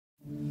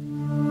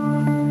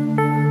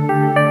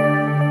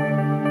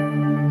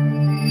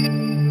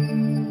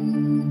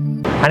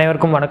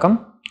அனைவருக்கும் வணக்கம்.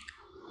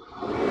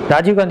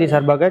 ராஜீவ் காந்தி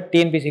சார்பாக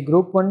டிஎன்பிஎஸ்சி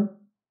குரூப் 1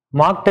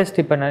 மார்க் டெஸ்ட்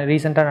இப்போ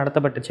ரீசெண்டாக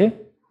நடத்தப்பட்டுச்சு.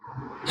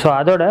 ஸோ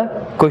அதோட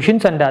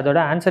கொஷின்ஸ் அண்ட் அதோட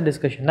ஆன்சர்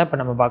டிஸ்கஷன் தான் இப்போ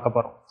நம்ம பார்க்க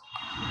போகிறோம்.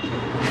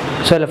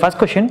 ஸோ இதில்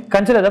first question,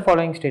 consider the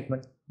following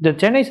statement. The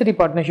Chennai city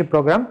partnership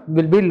program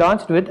will be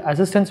launched with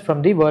assistance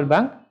from the world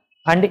bank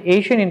and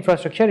Asian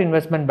infrastructure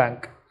investment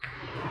bank.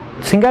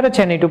 Singara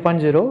Chennai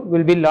 2.0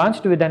 will be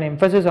launched with an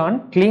emphasis on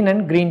clean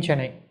and green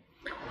Chennai.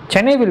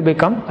 Chennai will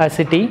become a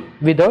city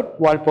without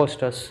wall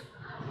posters.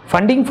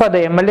 Funding for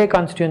the MLA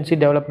constituency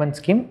development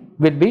scheme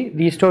will be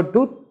restored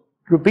to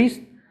rupees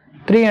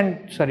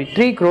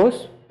 3 crores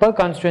per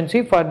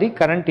constituency for the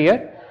current year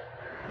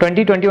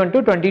 2021 to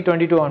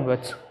 2022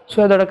 onwards. So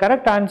அதோட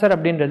correct answer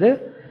அப்படின்றது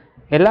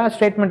எல்லா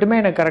ஸ்டேட்மெண்ட்டுமே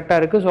எனக்கு கரெக்டாக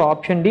இருக்குது. So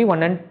option D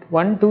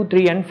 1, 2,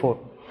 3 and 4.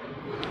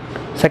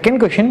 Second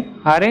question,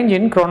 arrange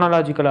in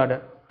chronological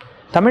order.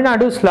 Tamil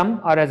Nadu Slum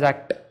Areas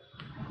Act,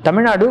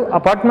 Tamil Nadu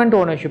Apartment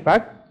Ownership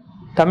Act,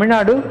 Tamil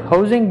Nadu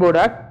Housing Board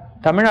Act,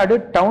 Tamil Nadu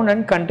Town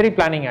and Country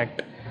Planning Act.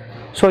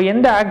 So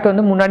எந்த act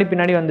வந்து முன்னாடி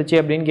பின்னாடி வந்துச்சு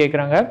அப்படின்னு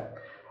கேட்குறாங்க.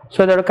 So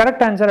அதோட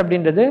correct answer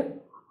அப்படின்றது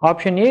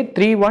option A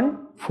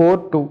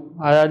 3142,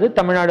 அதாவது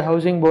Tamil Nadu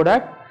housing board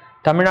act,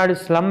 Tamil Nadu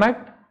slum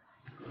act,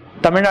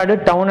 Tamil Nadu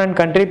down and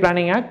country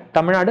planning act,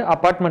 Tamil Nadu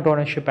apartment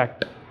ownership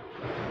act.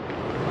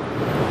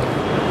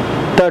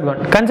 Third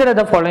one, consider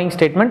the following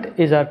statement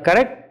is are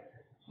correct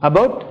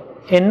about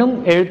Ennum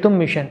Ezhuthum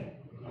mission.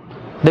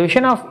 The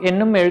vision of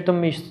Ennum Ezhuthum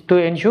is to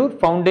ensure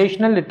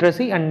foundational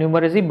literacy and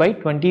numeracy by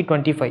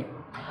 2025.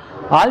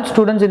 All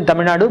students in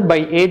Tamil Nadu by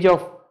age of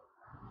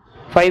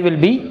 5 will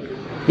be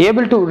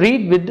able to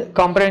read with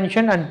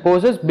comprehension and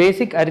possess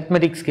basic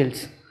arithmetic skills.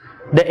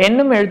 The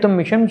Ennum Ezhuthum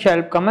mission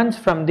shall commence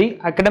from the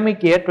academic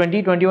year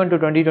 2021 to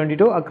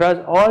 2022 across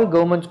all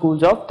government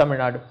schools of Tamil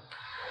Nadu.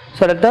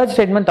 So the third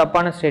statement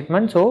தப்பான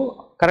statement. So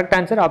correct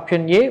answer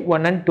option A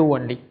 1 and 2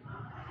 only.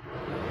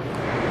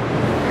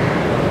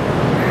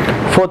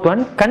 Fourth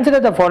one, consider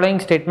the following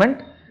statement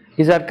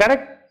is are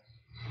correct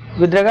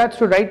with regards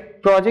to right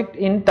project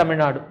in Tamil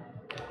Nadu.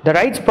 The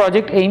rights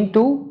project aim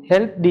to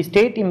help the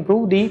state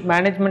improve the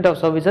management of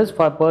services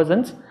for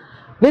persons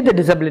with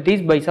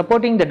disabilities by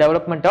supporting the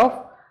development of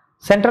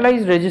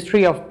centralized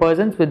registry of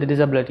persons with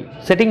disability,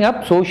 setting up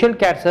social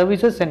care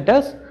services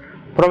centers,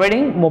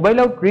 providing mobile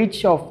outreach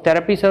of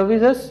therapy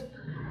services,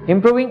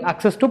 improving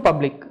access to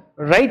public.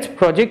 Rights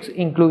projects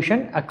inclusion,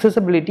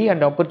 accessibility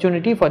and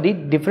opportunity for the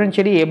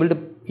differentially abled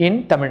in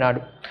Tamil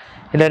Nadu.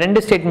 இந்த ரெண்டு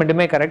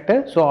ஸ்டேட்மெண்ட்டுமே correct.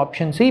 So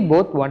option C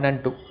both 1 and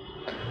 2.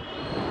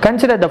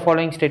 Consider the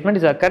following statement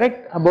is correct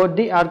about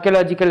the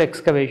archaeological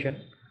excavation.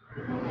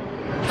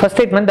 First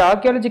statement, the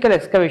archaeological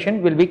excavation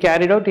will be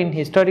carried out in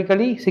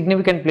historically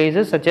significant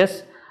places such as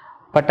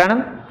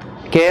Pattanam,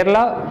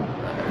 Kerala,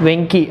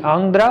 Venki,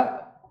 Andhra,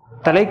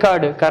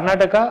 Talaikadu,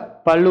 Karnataka,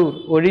 Pallur,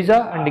 Odisha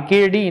and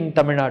Keeredi in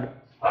Tamil Nadu.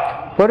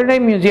 Madurai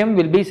Museum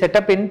will be set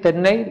up in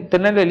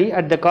Tirunelveli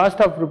at the cost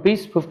of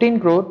rupees 15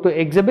 crore to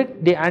exhibit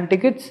the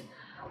antiques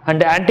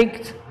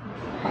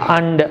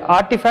and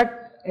artifact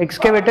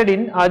excavated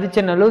in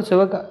Adichanallur,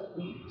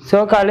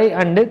 Sivakalai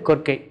and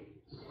Korkai.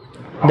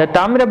 The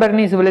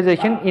Tamirabarani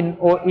civilization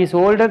is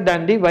older than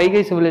the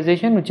Vaigai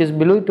civilization, which is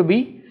believed to be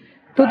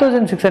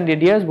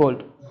 2600 years old.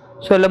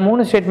 So the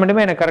மூணு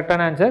ஸ்டேட்மெண்ட்டுமே எனக்கு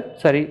கரெக்டான answer,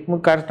 sorry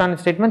கரெக்டான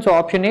statement. So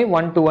option A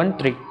 1, 2 and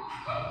 3.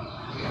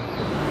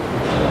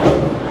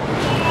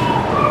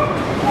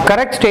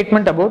 Correct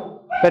statement about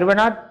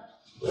Pervenat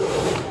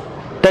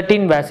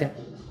 13 vaccine.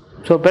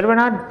 So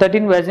Pervenat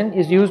 13 vaccine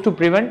is used to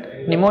prevent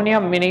pneumonia,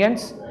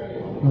 meningitis,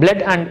 blood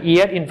and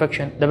ear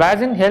infection. The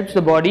vaccine helps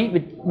the body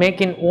with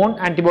making own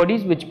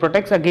antibodies which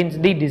protects against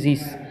the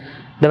disease.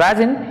 The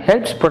vaccine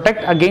helps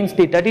protect against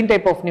the 13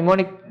 type of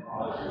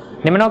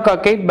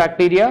pneumococcal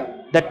bacteria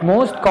that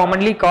most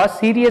commonly cause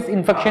serious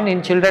infection in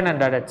children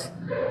and adults.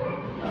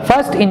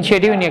 First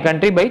initiative in a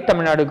country by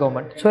Tamil Nadu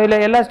government. So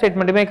எல்லா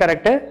ஸ்டேட்மெண்ட்டுமே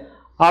correct.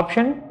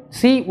 Option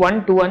C 1,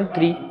 2 and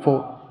 3, 4.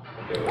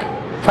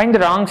 Find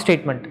the wrong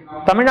statement.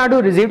 Tamil Nadu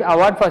received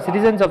award for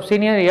citizens of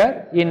senior year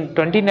in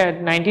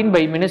 2019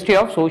 by Ministry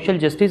of Social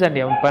Justice and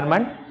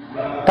Empowerment.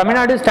 Tamil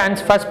Nadu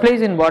stands first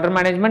place in water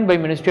management by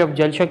Ministry of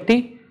Jal Shakti.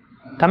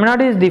 Tamil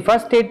Nadu is the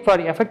first state for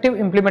effective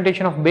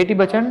implementation of Beti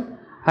Bachchan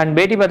and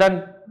Beti Badhan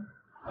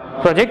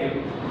project.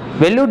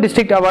 Vellore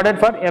district awarded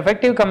for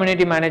effective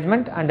community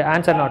management and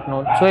answer not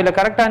known. So the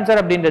correct answer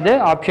அப்படின்றது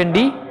option D,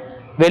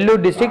 Vellore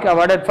district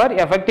awarded for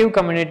effective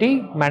community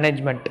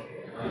management.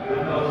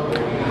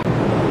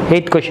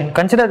 Eighth question,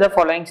 consider the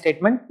following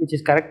statement which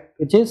is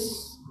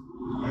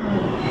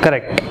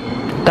correct.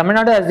 Tamil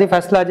Nadu has the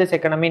first largest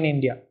economy in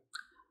India.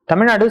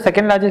 Tamil Nadu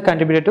second largest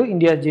contributor to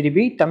India's GDP.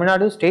 Tamil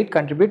Nadu state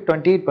contribute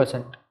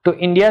 28% to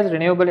India's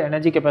renewable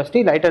energy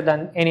capacity, lighter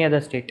than any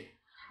other state.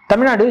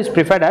 Tamil Nadu is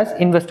preferred as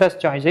investor's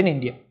choice in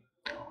India.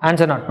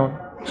 Answer not known.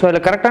 So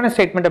the correct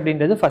statement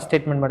அப்படின்றது first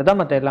statement மட்டும்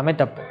தான், மற்ற எல்லாமே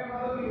தப்பு.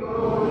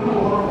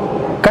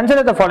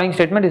 Consider the following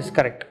statement is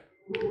correct.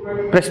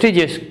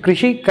 Prestigious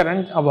Krishi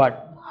Current Award,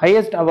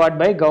 highest award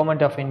by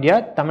Government of India.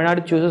 Tamil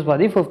Nadu chooses for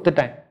the 5th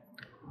time.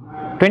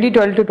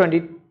 2012 to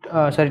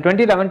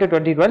 2011 to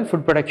 2012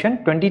 food production,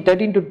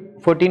 2013 to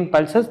 14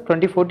 pulses,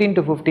 2014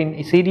 to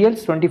 15 cereals,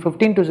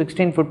 2015 to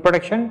 16 food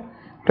production,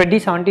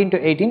 2017 to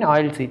 18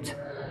 oil seeds.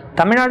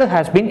 Tamil Nadu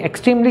has been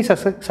extremely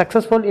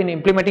successful in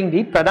implementing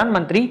the Pradhan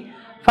Mantri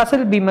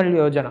Fasal Bima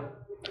Yojana.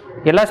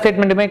 Ella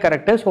statement may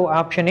correct, so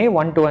option A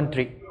 1, 2 and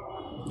 3.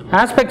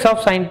 Aspects of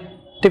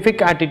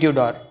scientific attitude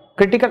are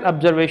critical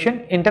observation,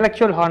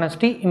 intellectual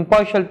honesty,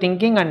 impartial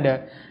thinking and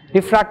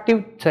reflective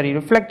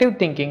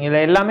thinking. Illa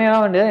ellame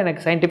vandu enak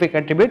scientific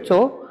attribute, so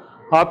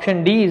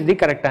option D is the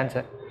correct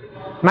answer.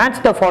 Match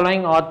the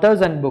following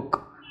authors and book.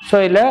 So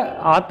illa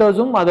authors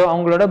adu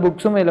avangaloda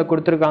books illa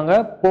kuduthirukanga.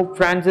 Pope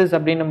Francis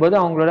அப்படினும்போது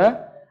அவங்களோட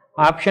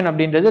option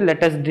அப்படின்றது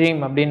let us dream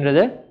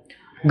அப்படின்றது,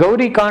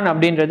 கௌரி கான்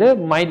அப்படின்றது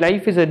my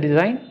life is a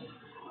design,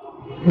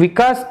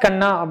 Vikas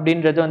கண்ணா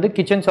அப்படின்றது வந்து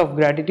kitchens of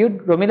gratitude,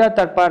 Romila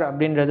Darbar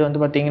அப்படின்றது வந்து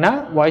பார்த்தீங்கன்னா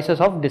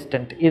voices of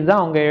distant.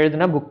 இதுதான் அவங்க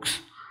எழுதின books.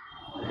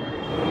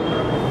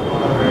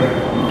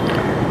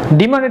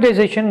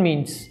 Demonetization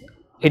means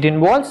it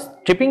involves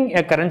stripping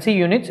a currency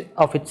units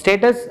of its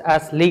status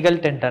as legal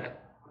tender.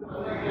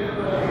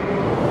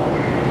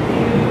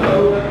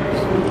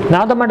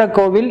 நாதமட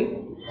கோவில்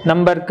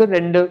நம்பருக்கு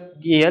 2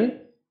 இயல்,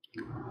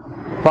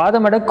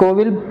 பாதமட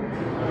கோவில்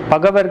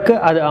பகவர்க்கு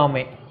அது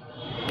ஆமை.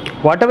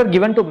 Whatever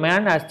given to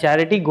man as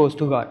charity goes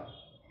to God.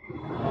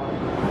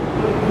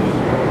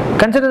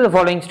 Consider the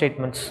following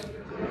statements.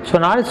 So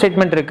 4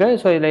 statement இருக்கு.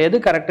 ஸோ இதில் எது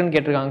கரெக்ட்னு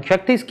கேட்டிருக்காங்க.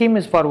 சக்தி scheme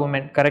is for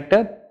woman, correct.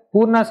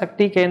 Poorna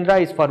Sakthi Kendra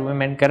is for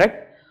woman, correct.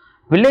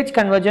 Village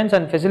convergence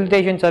and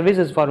facilitation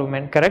service is for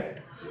woman, correct.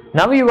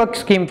 நவயுவக்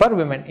scheme for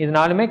women, இது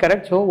 4மே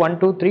correct. So 1,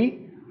 2, 3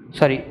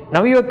 sorry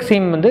நவயுவக்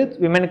scheme வந்து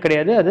விமனுக்கு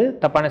கிடையாது, அது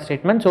தப்பான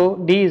statement. So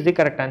D is the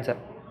correct answer.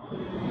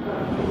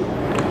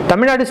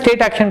 Tamil Nadu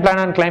State Action Plan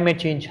on Climate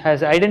Change has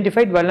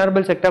identified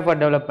vulnerable sector for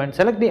development.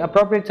 Select the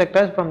appropriate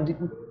sectors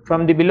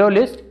from the below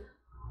list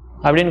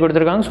அப்படின்னு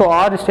கொடுத்துருக்காங்க. So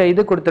 6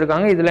 இது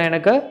கொடுத்துருக்காங்க. இதில்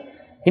எனக்கு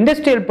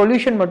இண்டஸ்ட்ரியல்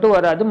பொல்யூஷன் மட்டும்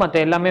வராது, மற்ற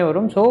எல்லாமே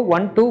வரும். So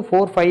 1, 2,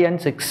 4, 5 and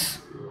 6.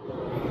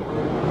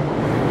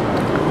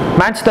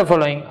 Match the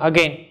following.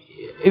 Again,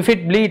 If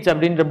It Bleeds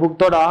அப்படின்ற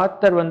புக்கோட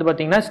ஆத்தர் வந்து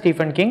பார்த்தீங்கன்னா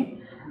Stephen king.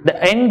 The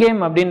End Game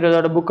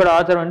அப்படின்றதோட புக்கோட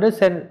ஆத்தர் வந்து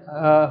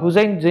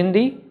Hussain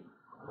Jindi.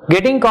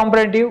 Getting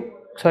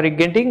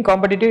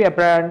Competitive a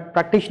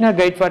Practitioner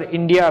Guide for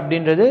India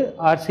அப்படின்றது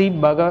R.C.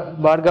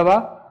 Bhargava.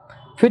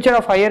 Future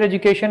of Higher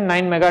Education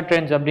 9 Mega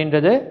Trends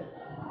அப்படின்றது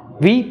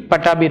V.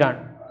 பட்டாபிரான்.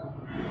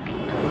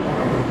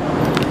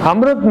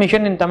 Amrut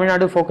Mission in Tamil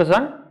Nadu focus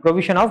on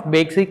provision of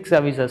basic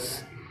services.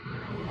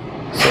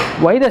 So,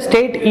 why the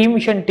state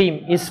e-mission team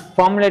is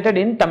formulated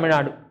in Tamil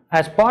Nadu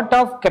as part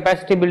of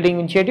capacity building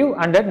initiative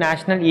under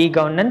National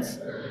e-governance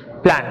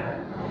plan.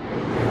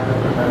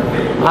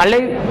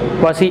 Alive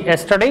was he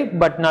yesterday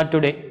but not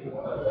today.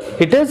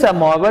 It is a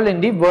marvel in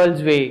the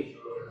world's way.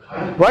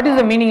 What is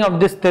the meaning of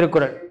this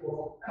Thirukural?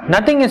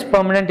 Nothing is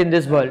permanent in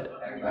this world.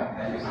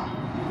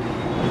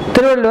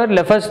 Thiruvalluvar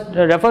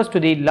refers to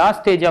the last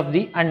stage of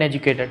the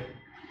uneducated.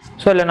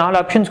 So இல்ல 4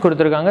 options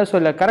கொடுத்துருக்காங்க. So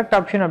இல்லை correct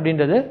option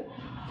அப்படின்றது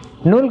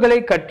நூல்களை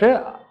கற்று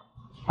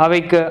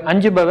அவைக்கு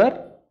அஞ்சுபவர்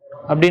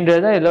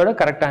அப்படின்றது தான் இதோட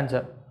correct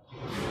answer.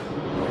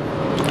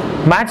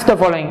 Match the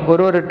following.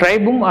 ஒரு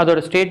ட்ரைபும் அதோட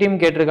ஸ்டேட்டையும்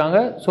கேட்டிருக்காங்க.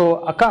 ஸோ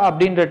அக்கா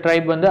அப்படின்ற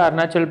ட்ரைப் வந்து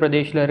அருணாச்சல்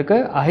பிரதேஷில்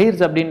இருக்குது.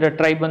 அஹீர்ஸ் அப்படின்ற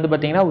ட்ரைப் வந்து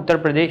பார்த்தீங்கன்னா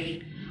உத்தரப்பிரதேஷ்.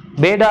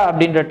 பேடா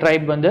அப்படின்ற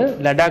ட்ரைப் வந்து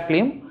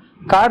லடாக்லேயும்,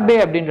 கார்பே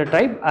அப்படின்ற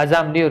ட்ரைப்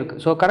அசாம்லேயும்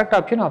இருக்குது. So correct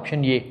option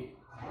option A.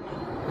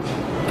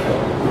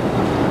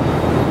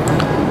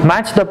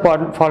 Match the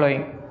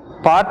following.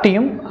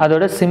 பார்ட்டியும்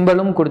அதோட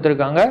சிம்பலும்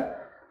கொடுத்துருக்காங்க.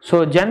 ஸோ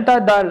ஜனதா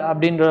தால்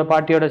அப்படின்ற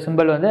பார்ட்டியோட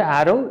சிம்பல் வந்து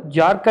ஆரோ.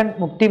 ஜார்க்கண்ட்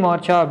முக்தி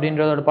மோர்ச்சா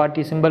அப்படின்றதோட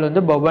பார்ட்டி சிம்பல்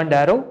வந்து bow and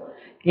arrow.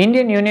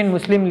 Indian union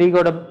Muslim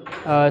லீகோட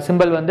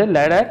symbol வந்து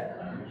ladder.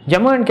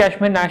 Jammu and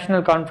Kashmir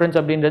national conference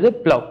அப்படின்றது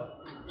plough.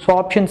 So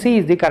option C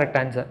is the correct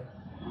answer.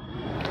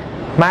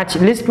 Match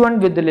list 1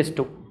 with list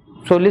 2.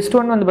 So list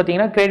 1 வந்து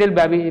பார்த்தீங்கன்னா கிரேடில்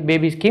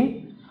baby scheme.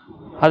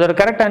 அதோட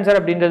correct answer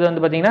அப்படின்றது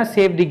வந்து பார்த்தீங்கன்னா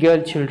save the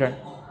girl children.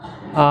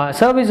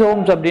 Service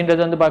Holmes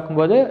அப்படின்றது வந்து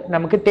பார்க்கும்போது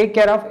நமக்கு take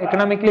care of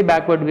economically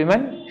backward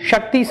women.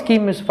 Sakthi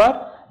scheme is for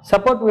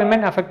support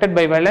women affected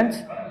by violence.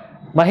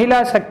 Mahila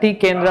சக்தி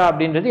கேந்திரா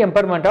அப்படின்றது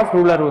empowerment of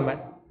rural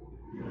women.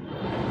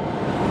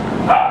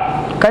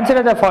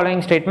 Consider the following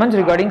statements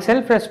regarding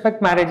self-respect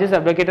marriages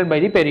advocated by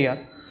the Periyar.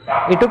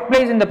 It took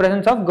place in the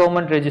presence of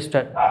government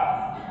registered.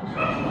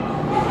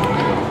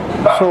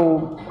 So,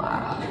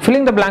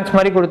 filling the blanks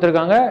mari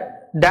kuduthirukanga.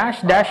 Dash,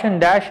 dash and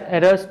dash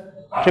errors,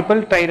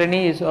 triple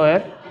tyranny is over.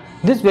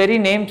 This very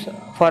names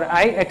for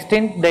I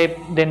extend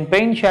then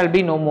pain shall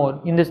be no more.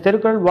 In this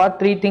Thirukural, what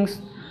 3 things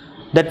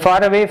that far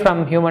away from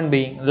human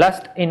being?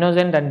 Lust,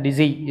 innocent and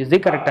disease is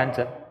the correct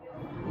answer.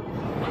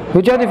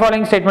 Which of the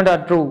following statement are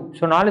true?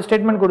 So 4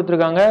 statement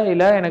கொடுத்துருக்காங்க.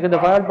 இல்லை எனக்கு the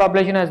world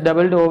population has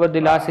doubled over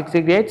the last 60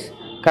 decades.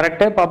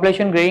 Correct.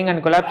 Population growing and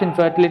collapse in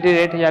fertility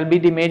rate shall be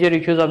the major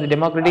issues of the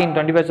democracy in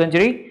 21st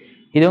century.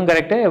 இதுவும்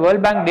correct. A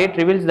World Bank data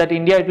reveals that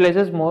India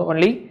utilizes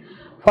only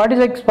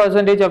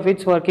 46% of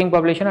its working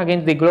population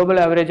against the global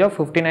average of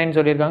 59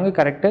 சொல்லியிருக்காங்க.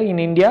 Correct. In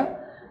India,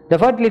 the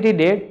fertility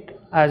rate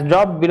has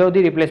dropped below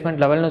the replacement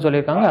level னு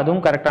சொல்லிருக்காங்க.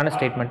 அதுவும் கரெக்டான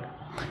statement.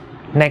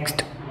 Next,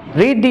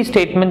 read these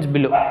statements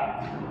below.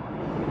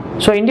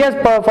 So India's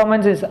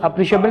performance is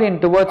appreciable in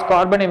towards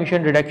carbon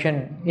emission reduction.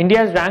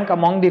 India's rank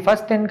among the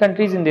first 10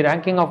 countries in the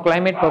ranking of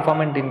climate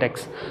performance index.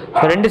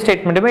 So ரெண்டு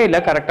ஸ்டேட்மெண்ட்டுமே இல்ல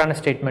கரெக்டான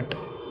statement.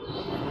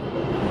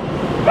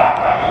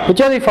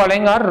 Which of the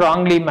following are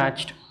wrongly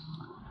matched?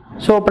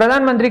 So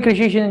Pradhan Mantri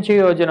Krishi Sinchai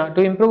Yojana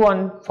to improve on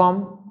farm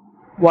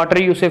water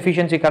use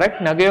efficiency, correct.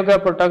 Nagoya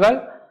Protocol,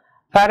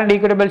 fair and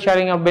equitable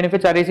sharing of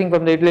benefits arising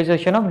from the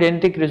utilization of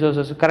genetic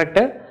resources, correct.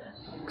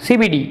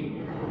 CBD,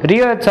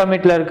 Rio Earth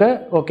Summit la irukku,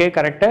 okay,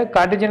 correct.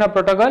 Cartagena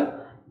Protocol,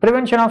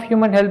 prevention of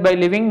human health by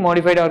living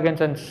modified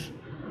organisms,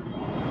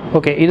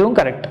 okay, idhum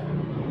correct.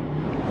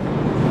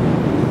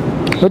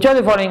 Which of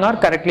the following are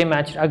correctly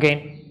matched? Again,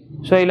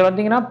 so idhula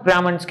vandinga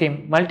Brahman scheme,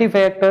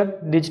 multi-factor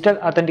digital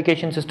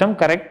authentication system,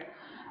 correct.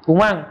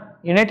 Umang,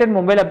 United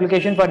Mobile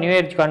Application for New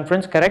Age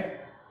Conference, correct.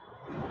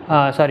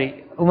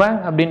 Umang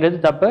அப்படின்றது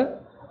தப்பு.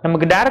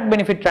 நமக்கு direct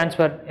benefit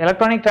transfer,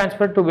 electronic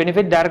transfer to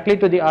benefit directly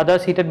to the other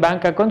seated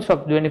bank accounts of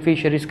the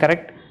beneficiaries,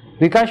 correct.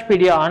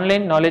 Vikashpedia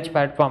online knowledge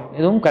platform,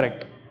 இதுவும்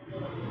correct.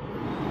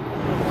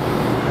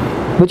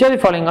 Which of the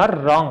following are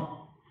wrong?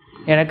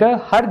 எனக்கு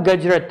her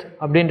கஜ்ரத்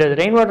அப்படின்றது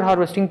rain water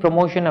harvesting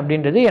promotion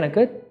அப்படின்றது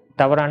எனக்கு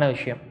தவறான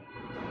விஷயம்.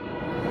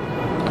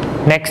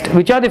 Next,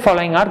 which of the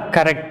following are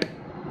correct?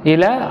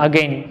 இல்ல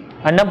again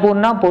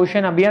Annapurna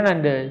Poshan Abhiyan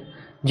and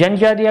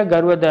Janjatiya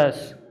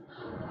கர்வதாஸ்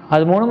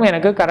அது மூணும்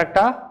எனக்கு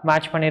கரெக்டா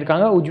மேட்ச்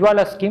பண்ணியிருக்காங்க.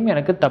 உஜ்வாலா ஸ்கீம்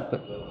எனக்கு தப்பு.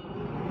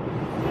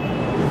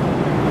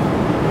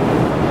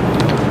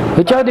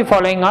 Which of the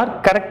following are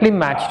correctly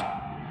matched?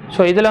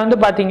 So இதில் வந்து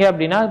பார்த்தீங்க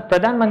அப்படின்னா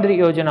Pradhan Mantri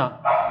Yojana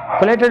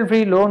collateral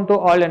free loan to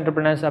all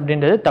entrepreneurs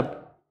அப்படின்றது தப்பு.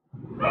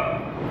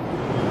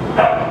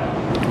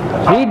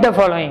 Read the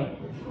following.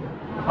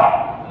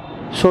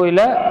 ஸோ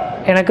இல்லை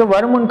எனக்கு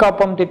வருமுன்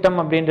காப்போம் திட்டம்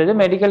அப்படின்றது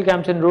medical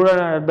camps in rural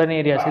and urban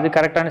areas, இது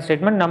கரெக்டான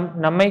ஸ்டேட்மெண்ட்.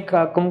 நம்மை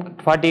காக்கும்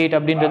 48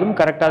 அப்படின்றதும்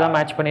கரெக்டாக தான்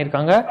மேட்ச்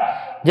பண்ணியிருக்காங்க.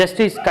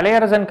 ஜஸ்டிஸ்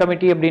கலையரசன்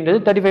கமிட்டி அப்படின்றது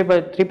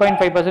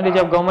 3.5%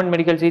 of government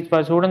medical seeds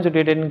for students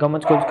situated in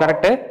government schools,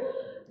 correct.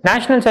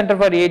 National centre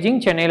for ageing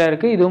சென்னையில்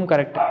இருக்குது, இதுவும்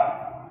correct.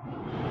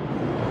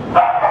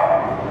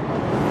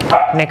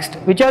 Next,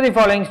 which are the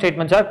following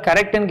statements are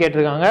கரெக்ட்னு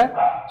கேட்டிருக்காங்க.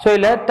 ஸோ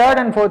இல்லை தேர்ட்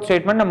அண்ட் ஃபோர்த்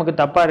ஸ்டேட்மெண்ட் நமக்கு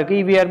தப்பாக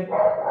இருக்குது. இவிஆர்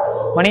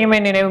மணியம்மை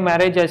நினைவு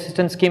marriage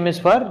assistance scheme is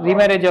for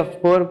remarriage of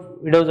poor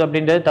widows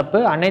அப்படின்றது தப்பு.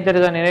 அன்னை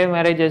தெரசா நினைவு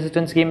marriage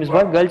assistance scheme is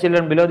for girl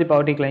children below the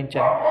poverty line.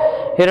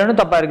 இது ரெண்டும்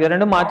தப்பாக இருக்குது,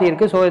 ரெண்டும் மாற்றி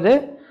இருக்குது. ஸோ இது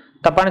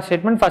தப்பான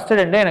ஸ்டேட்மெண்ட். ஃபஸ்ட்டு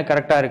ரெண்டு எனக்கு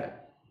கரெக்டாக இருக்குது.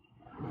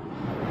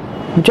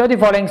 Which are the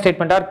following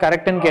statement R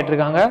கரெக்ட்னு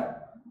கேட்டிருக்காங்க.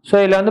 ஸோ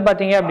இதில் வந்து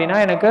பார்த்தீங்க அப்படின்னா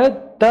எனக்கு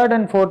தேர்ட்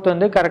அண்ட் ஃபோர்த்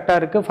வந்து கரெக்டாக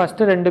இருக்குது.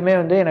 ஃபஸ்ட்டு ரெண்டுமே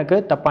வந்து எனக்கு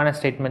தப்பான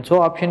ஸ்டேட்மெண்ட். ஸோ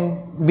ஆப்ஷன்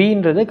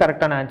பின்றது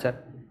கரெக்டான answer.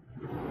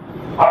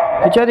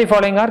 Which are the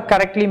following are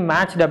correctly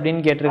matched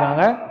அப்படின்னு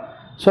கேட்டிருக்காங்க.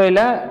 ஸோ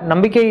இதில்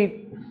நம்பிக்கை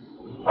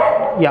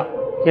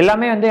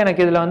எல்லாமே வந்து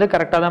எனக்கு இதில் வந்து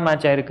கரெக்டாக தான்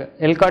மேட்ச் ஆகிருக்கு.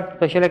 எல்காட்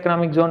ஸ்பெஷல்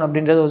எக்கனாமிக் ஜோன்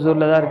அப்படின்றது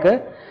ஒசூரில் தான்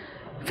இருக்குது.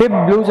 ஃபிப்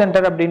ப்ளூ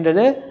சென்டர்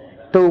அப்படின்றது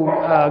டு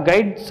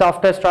கைட்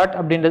சாஃப்ட்வேர் ஸ்டார்ட்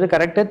அப்படின்றது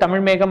கரெக்டு.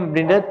 தமிழ்மேகம்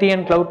அப்படின்றது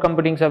TN cloud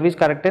computing service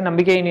correct.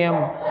 நம்பிக்கை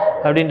இணையம்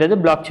அப்படின்றது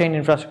பிளாக் செயின்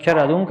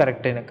இன்ஃப்ராஸ்ட்ரக்சர், அதுவும்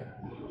கரெக்டு எனக்கு.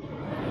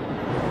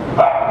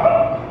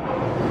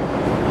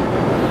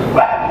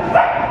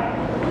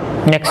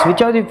 Next,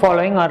 which are the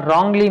following R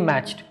wrongly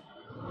matched.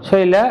 So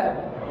இல்லை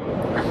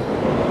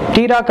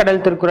தீரா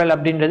கடல் திருக்குறள்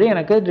அப்படின்றது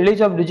எனக்கு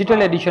release of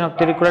digital edition of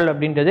Thirukkural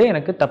அப்படின்றது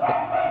எனக்கு தப்பு.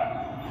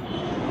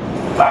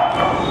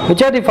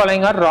 Which are the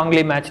following R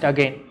wrongly matched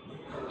again.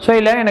 So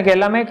இல்லை எனக்கு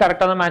எல்லாமே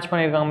கரெக்டாக தான் மேட்ச்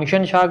பண்ணியிருக்காங்க.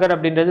 மிஷன் ஷாகர்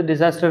அப்படின்றது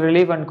disaster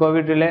relief and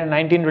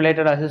COVID-19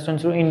 related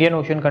assistance to Indian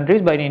ocean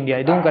countries by India,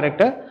 இதுவும்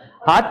கரெக்டு.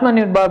 ஆத்ம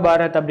நிர்பார்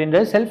பாரத்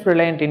அப்படின்றது self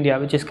reliant India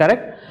which is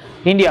correct.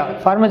 India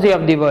pharmacy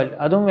of the world,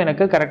 அதுவும்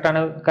எனக்கு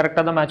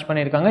கரெக்டாக தான் மேட்ச்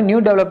பண்ணியிருக்காங்க. நியூ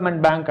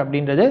டெவலப்மெண்ட் பேங்க்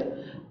அப்படின்றது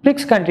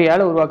பிரிக்ஸ்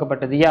கண்ட்ரியால்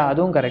உருவாக்கப்பட்டது,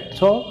 அதுவும் correct.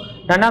 So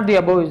none of the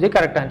above is the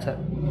correct answer.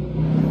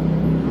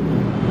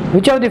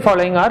 Which of the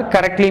following are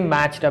correctly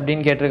matched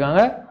அப்படின்னு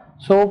கேட்டிருக்காங்க.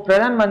 ஸோ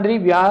பிரதான் மந்திரி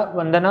வியா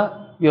வந்தனா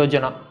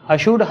Yojana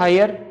assured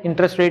higher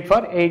interest rate for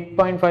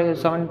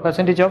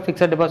 8.57% of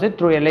fixed deposit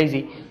through LIC,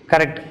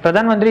 correct.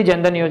 Pradhan Mantri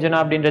Jan Dhan Yojana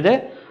அப்படின்றது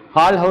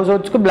all house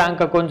ஹோல்ட்ஸ்க்கு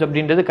blank accounts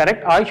அப்படின்றது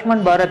correct.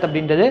 Ayushman Bharat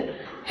அப்படின்றது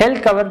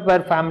health cover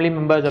per family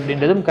members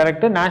அப்படின்றதும்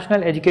correct.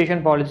 National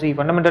education policy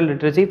fundamental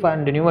literacy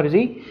and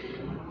numeracy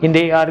இந்த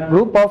or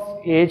group of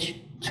age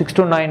 6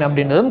 to 9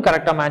 அப்படின்றதும்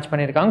கரெக்டாக match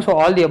பண்ணியிருக்காங்க. So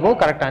all the above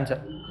correct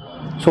answer.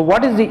 So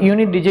what is the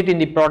unit digit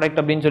in the product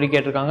அப்படின்னு சொல்லி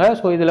கேட்டிருக்காங்க.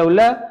 So இதில்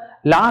உள்ள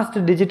லாஸ்ட்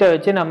டிஜிட்டை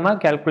வச்சு நம்ம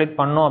கேல்குலேட்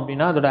பண்ணோம்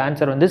அப்படின்னா அதோட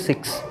ஆன்சர் வந்து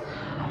 6.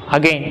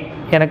 அகெயின்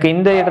எனக்கு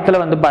இந்த இடத்துல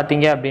வந்து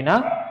பார்த்தீங்க அப்படின்னா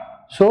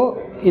ஸோ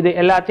இது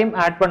எல்லாத்தையும்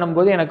ஆட்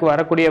பண்ணும்போது எனக்கு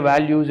வரக்கூடிய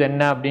வேல்யூஸ்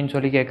என்ன அப்படின்னு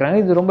சொல்லி கேட்குறாங்க.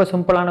 இது ரொம்ப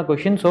சிம்பிளான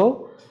கொஷின். ஸோ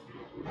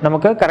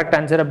நமக்கு கரெக்ட்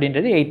ஆன்சர்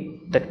அப்படின்றது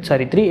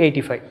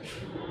 385.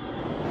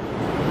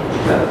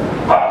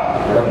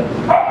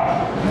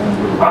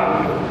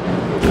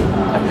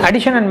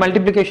 Addition and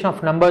multiplication of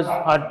numbers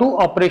are two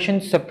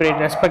operations separate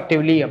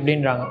respectively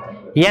அப்படின்றாங்க.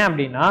 ஏன்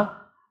அப்படின்னா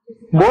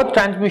both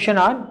transmission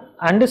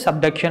and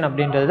subtraction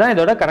அப்படின்றது தான்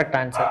இதோட correct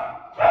answer.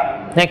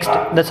 Next,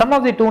 the sum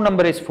of the two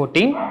number is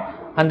 14.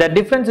 and the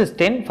difference is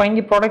 10. Find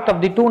the product of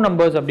the two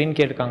numbers அப்படின்னு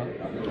கேட்டிருக்காங்க.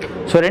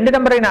 So ரெண்டு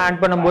நம்பரை நான்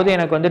ஆட் பண்ணும்போது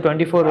எனக்கு வந்து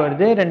 24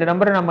 வருது, ரெண்டு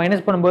நம்பரை நான்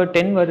மைனஸ் பண்ணும்போது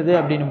 10 வருது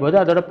அப்படின்னும் போது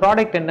அதோட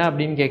ப்ராடக்ட் என்ன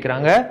அப்படின்னு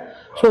கேட்குறாங்க.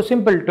 ஸோ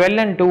சிம்பிள்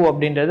 12 and 2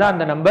 அப்படின்றது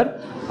அந்த நம்பர்,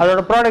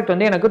 அதோட ப்ராடக்ட்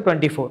வந்து எனக்கு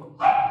 24.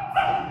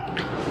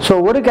 ஸோ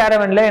ஒரு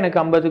கேரவனில் எனக்கு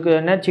 50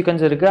 என்ன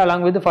சிக்கன்ஸ் இருக்குது,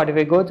 along with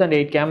 45 goats and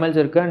 8 camels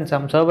இருக்குது அண்ட்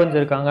சம் சர்வன்ஸ்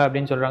இருக்காங்க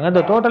அப்படின்னு சொல்கிறாங்க.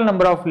 the total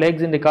number of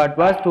legs in the cart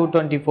was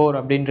 224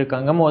 அப்படின்னு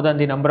இருக்காங்க, more than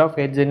the number of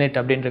heads in it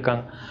அப்படின்னு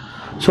இருக்காங்க.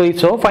 So if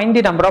so find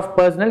the number of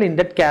personnel in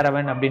that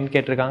caravan அப்படின்னு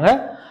கேட்டிருக்காங்க.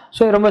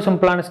 ஸோ ரொம்ப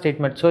சிம்பிளான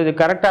ஸ்டேட்மெண்ட். ஸோ இது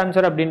correct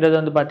answer அப்படின்றது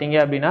வந்து பார்த்தீங்க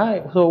அப்படின்னா,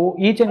 ஸோ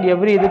ஈச் அண்ட்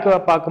எவ்ரி இதுக்கு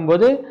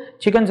பார்க்கும்போது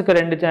சிக்கன்ஸுக்கு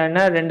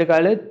 2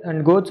 கால்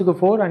அண்ட் கோட்ஸுக்கு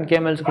 4 அண்ட்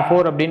கேமல்ஸுக்கு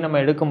 4 அப்படின்னு நம்ம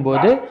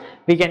எடுக்கும்போது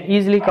we can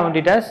easily count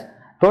it as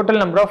total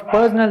number of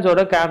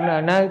பர்சனல்ஸோட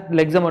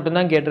லெக்ஸை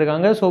மட்டும்தான்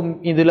கேட்டிருக்காங்க. ஸோ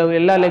இதில்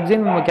எல்லா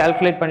லெக்ஸையும் நம்ம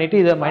கால்குலேட் பண்ணிவிட்டு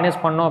இதை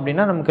மைனஸ் பண்ணோம்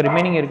அப்படின்னா நமக்கு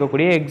ரிமைனிங்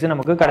இருக்கக்கூடிய எக்ஸ்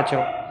நமக்கு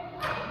கிடச்சிடும்.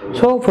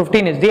 So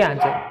 15 is the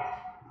answer.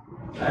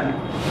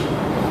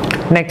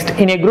 Next,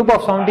 in a group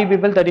of 70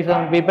 people,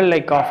 37 people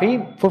like coffee,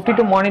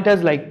 52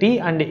 monitors like tea,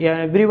 and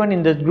everyone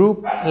in this group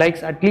likes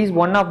at least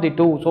one of the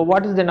two. So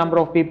what is the number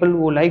of people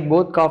who like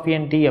both coffee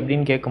and tea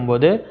அப்படின்னு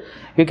கேட்கும்போது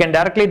you can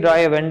directly draw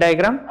a Venn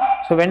diagram.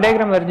 So Venn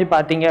diagram வரைஞ்சி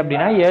பார்த்தீங்க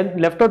அப்படின்னா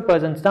left out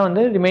persons தான்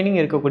வந்து remaining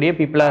இருக்கக்கூடிய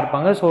பீப்புளாக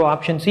இருப்பாங்க. So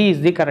option C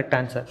is the correct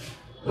answer.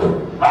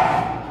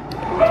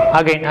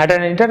 Again, at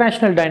an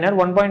international dinner,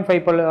 1/5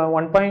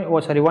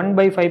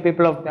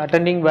 people of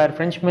attending were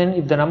Frenchmen.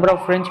 If the number of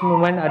French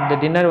women at the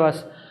dinner was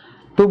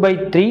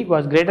 2/3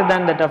 was greater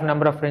than that of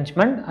number of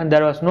Frenchmen, and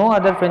there was no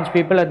other French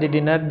people at the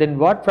dinner, then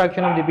what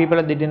fraction of the people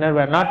at the dinner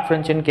were not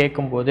French ன்னு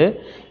கேட்கும்போது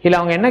இல்லை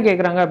அவங்க என்ன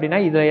கேட்குறாங்க அப்படின்னா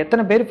இதில்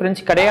எத்தனை பேர் ஃப்ரெஞ்ச்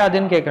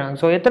கிடையாதுன்னு கேட்குறாங்க.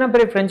 ஸோ எத்தனை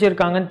பேர் ஃப்ரெஞ்ச்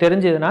இருக்காங்கன்னு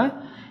தெரிஞ்சதுன்னா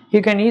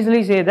you can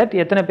easily say that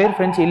எத்தனை பேர்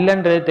ஃப்ரெஞ்ச்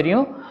இல்லைன்றது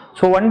தெரியும்.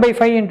 ஸோ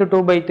 1/5 into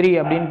 2/3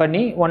 அப்படின்னு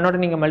பண்ணி 1ஓட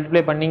நீங்கள்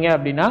மல்டிப்ளை பண்ணீங்க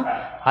அப்படின்னா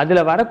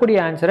அதில் வரக்கூடிய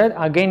ஆன்சரை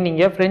அகைன்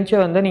நீங்கள் ஃப்ரெஞ்சை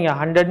வந்து நீங்கள்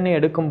 100ன்னு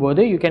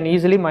எடுக்கும்போது you can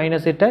easily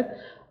minus it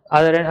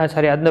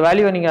அந்த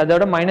வேல்யூவை நீங்கள்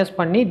அதோட மைனஸ்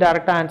பண்ணி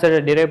டேரெக்டாக ஆன்சரை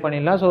டிரைவ்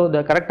பண்ணிடலாம். So the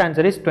correct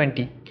answer is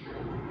 20.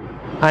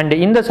 And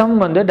இந்த சம்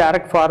வந்து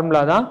டேரக்ட்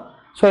ஃபார்முலா தான்.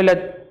 ஸோ இல்லை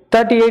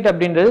 38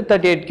 அப்படின்றது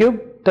 38 cube,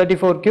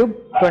 34 cube,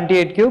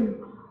 28 cube,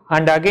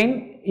 and again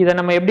இதை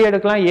நம்ம எப்படி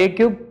எடுக்கலாம், a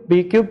cube, b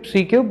cube,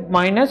 c cube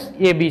minus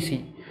abc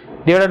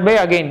divided by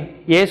again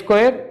a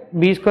square,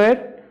 b square,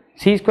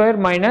 c square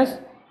minus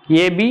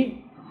ab,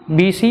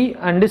 bc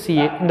and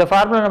ca. இந்த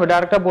formula நம்ம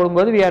டேரெக்டாக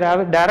போடும்போது we are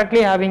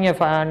directly having a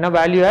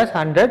value as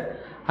 100.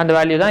 அந்த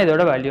value தான்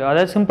இதோட value.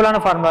 அதாவது சிம்பிளான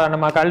formula.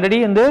 நமக்கு ஆல்ரெடி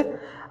வந்து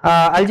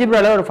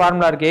அல்ஜிப்ராவில் ஒரு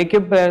ஃபார்முலா இருக்குது, a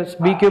cube plus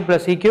b cube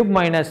plus c cube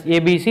minus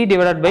abc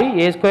divided by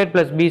a square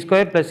plus b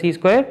square plus c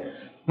square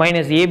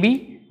minus ab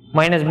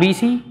minus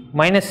bc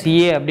minus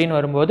ca அப்படின்னு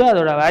வரும்போது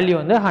அதோட வேல்யூ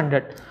வந்து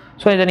 100.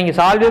 ஸோ இதை நீங்கள்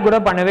சால்வே கூட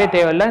பண்ணவே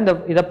தேவையில்லை,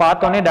 இதை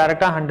பார்த்தோன்னே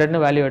டேரெக்டாக 100ன்னு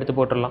வேல்யூ எடுத்து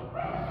போட்டுடலாம்.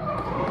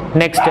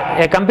 Next,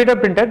 a computer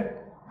printed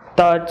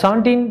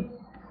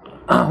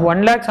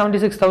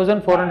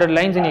 1,76,400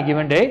 lines in a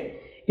given day.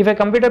 If a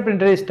computer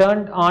printer is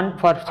turned on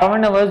for 7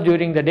 hours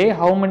during the day,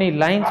 how many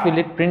lines will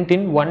it print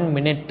in 1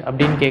 minute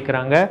அப்படின்னு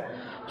கேட்குறாங்க.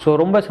 ஸோ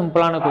ரொம்ப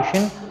சிம்பிளான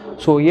question.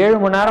 So 7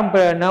 மணி நேரம்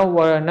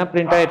என்ன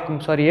print ஆகிருக்கும்,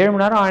 7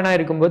 மணி நேரம் ஆனா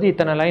இருக்கும்போது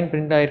இத்தனை லைன்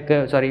பிரிண்ட் ஆகிருக்கு,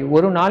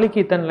 ஒரு நாளைக்கு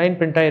இத்தனை லைன்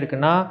பிரிண்ட்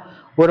ஆகிருக்குன்னா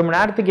 1 மணி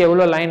நேரத்துக்கு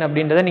எவ்வளோ லைன்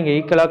அப்படின்றத நீங்கள்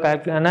ஈக்குவலாக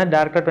கால்குலேட்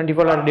டேரெக்டாக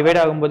 24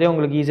 டிவைட் ஆகும்போதே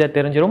உங்களுக்கு ஈஸியாக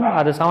தெரிஞ்சிடும்.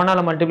 அதை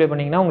 7ஆல் மல்டிப்ளை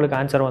பண்ணிங்கன்னா உங்களுக்கு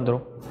ஆன்சர்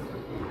வந்துடும்.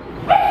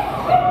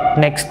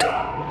 நெக்ஸ்ட்,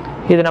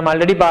 இது நம்ம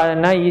ஆல்ரெடி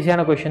பார்த்தா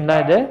ஈஸியான கொஷின்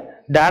தான். இது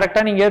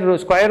டேரெக்டாக நீங்கள்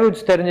ஸ்கொயர்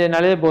ரூட்ஸ்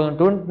தெரிஞ்சதுனாலே போதும்.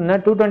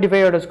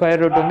 225ஓட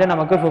ஸ்கொயர் ரூட் வந்து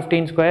நமக்கு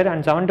 15 ஸ்கொயர்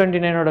அண்ட்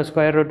 729ஓட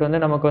ஸ்கொயர் ரூட் வந்து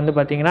நமக்கு வந்து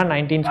பார்த்தீங்கன்னா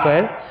 19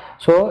 square.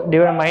 So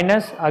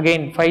minus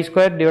again 5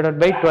 square divided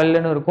by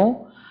 12ன்னு இருக்கும்.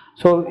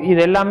 ஸோ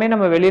இது எல்லாமே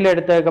நம்ம வெளியில்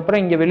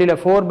எடுத்ததுக்கப்புறம் இங்கே வெளியில்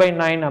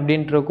 4/9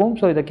 அப்படின்ட்டு இருக்கும்.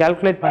 ஸோ இதை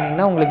கால்குலேட்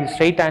பண்ணிங்கன்னா உங்களுக்கு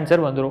ஸ்ட்ரைட்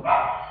ஆன்சர் வந்துடும்.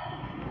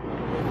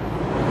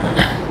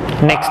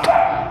 Next,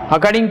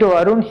 according to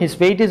Arun, his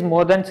weight is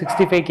more than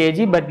 65 kg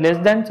but less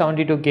than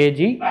 72 kg.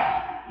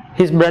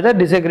 His brother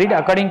disagreed.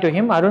 According to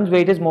him, Arun's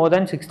weight is more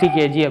than 60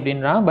 kg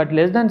அப்படின்றான் but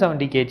less than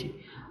 70 kg.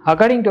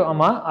 According to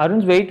Amma,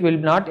 Arun's weight will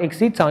not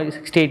exceed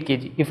 68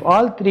 kg. If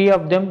all three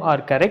of them are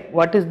correct,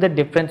 what is the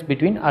difference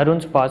between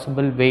Arun's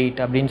possible weight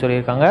அப்படின்னு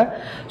சொல்லியிருக்காங்க.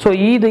 So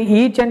இது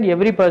each and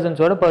every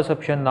பர்சன்ஸோட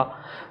perception தான்.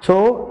 So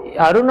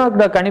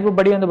அருணோட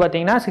கணிப்புப்படி வந்து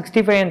பார்த்தீங்கன்னா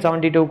 65 and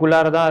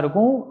 72க்குள்ளார தான்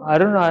இருக்கும்.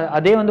 அருண்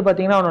அதே வந்து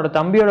பார்த்தீங்கன்னா அவனோட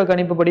தம்பியோட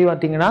கணிப்புப்படி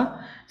பார்த்தீங்கன்னா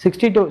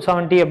 60 to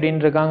 70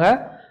 அப்படின்னு இருக்காங்க.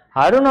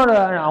 அருணோட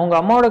அவங்க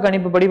அம்மாவோட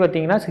கணிப்புப்படி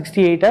பார்த்தீங்கன்னா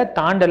 68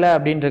 தாண்டலை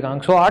அப்படின்னு இருக்காங்க.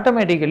 ஸோ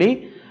ஆட்டோமேட்டிக்கலி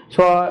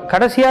ஸோ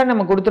கடைசியாக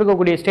நம்ம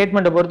கொடுத்துருக்கக்கூடிய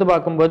ஸ்டேட்மெண்ட்டை பொறுத்து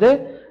பார்க்கும்போது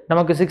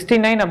நமக்கு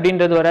 69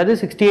 அப்படின்றது வராது,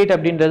 68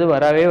 அப்படின்றது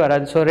வரவே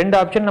வராது. ஸோ 2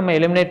 ஆப்ஷன் நம்ம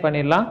எலிமினேட்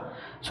பண்ணிடலாம்.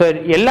 ஸோ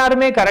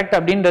எல்லாருமே கரெக்ட்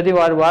அப்படின்றது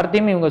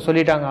வார்த்தையும் இவங்க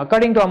சொல்லிட்டாங்க.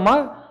 அக்கார்டிங் டு அம்மா,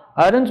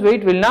 Arun's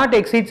weight will not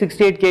exceed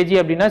 68 kg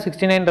அப்படின்னா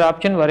 69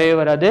 ஆப்ஷன் வரவே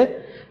வராது.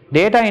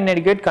 டேட்டா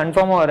இன்எடிகேட்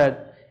கன்ஃபார்மாக வராது.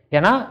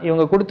 ஏன்னா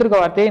இவங்க கொடுத்துருக்க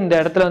வார்த்தையை இந்த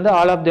இடத்துல வந்து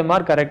all of them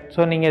are correct.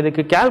 So நீங்கள்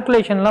இதுக்கு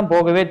கேல்குலேஷன்லாம்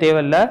போகவே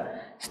தேவையில்லை.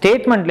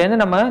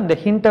 ஸ்டேட்மெண்ட்லேருந்து நம்ம இந்த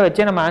ஹிண்ட்டை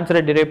வச்சே நம்ம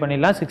ஆன்சரை டிரைவ்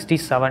பண்ணிடலாம்.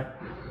 67.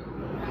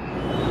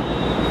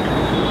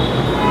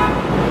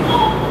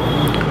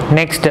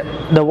 Next,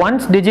 the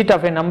ones digit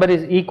of a number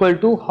is equal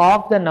to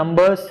half the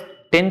number's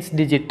tens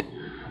digit.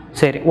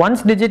 சரி,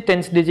 ஒன்ஸ் டிஜிட்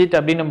டென்ஸ் டிஜிட்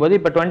அப்படின்னும் போது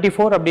இப்போ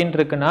 24 அப்படின்னு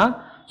இருக்குன்னா,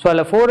 ஸோ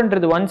அதில்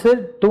 4ன்றது ஒன்ஸு,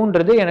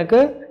 2ன்றது எனக்கு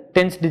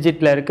டென்ஸ்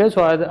டிஜிட்டில் இருக்குது. ஸோ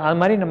அது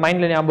மாதிரி இந்த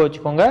மைண்டில் ஞாபகம்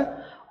வச்சுக்கோங்க.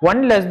 1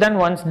 less than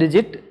one's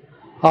digit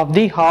of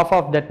the half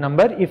of that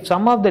number. If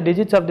sum of the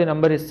digits of the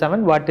number is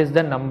 7, what is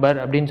the number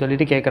அப்படின்னு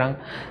சொல்லிட்டு கேட்குறாங்க.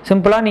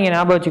 சிம்பிளாக நீங்கள்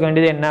ஞாபகம் வச்சுக்க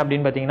வேண்டியது என்ன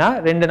அப்படின்னு பார்த்தீங்கன்னா,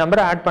 2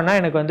 நம்பரை ஆட் பண்ணால்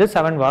எனக்கு வந்து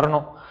 7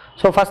 வரணும்.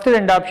 ஸோ ஃபஸ்ட்டு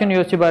 2 ஆப்ஷன்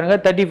யோசிச்சு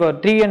பாருங்கள். 34,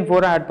 3 and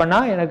 4 ஆட்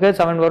பண்ணால் எனக்கு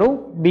 7 வரும்.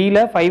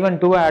 பியில் 5 and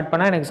 2 ஆட்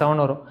பண்ணால் எனக்கு 7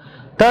 வரும்.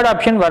 தேர்ட்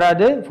ஆப்ஷன்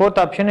வராது, ஃபோர்த்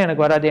ஆப்ஷன்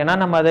எனக்கு வராது, ஏன்னா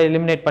நம்ம அதை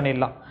எலிமினேட்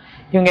பண்ணிடலாம்.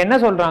 இவங்க என்ன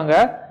சொல்கிறாங்க,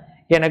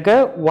 எனக்கு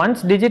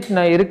ஒன்ஸ் டிஜிட்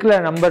இருக்கிற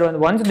நம்பர்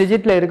வந்து ஒன்ஸ்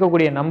டிஜிட்டில்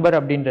இருக்கக்கூடிய நம்பர்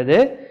அப்படின்றது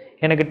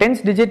எனக்கு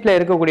டென்ஸ் டிஜிட்டில்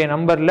இருக்கக்கூடிய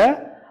நம்பரில்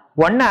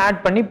 1 ஆட்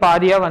பண்ணி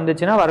பாதியாக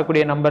வந்துச்சுன்னா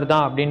வரக்கூடிய நம்பர்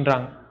தான்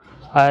அப்படின்றாங்க.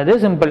 அது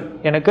சிம்பிள்.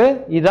 எனக்கு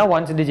இதுதான்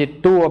ஒன்ஸ் டிஜிட்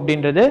 2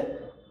 அப்படின்றது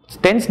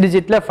டென்ஸ்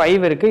டிஜிட்டில்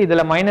 5 இருக்குது.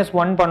 இதில்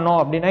 -1 பண்ணோம்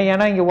அப்படின்னா,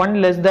 ஏன்னா இங்கே 1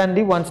 less than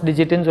the ஒன்ஸ்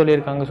டிஜிட்னு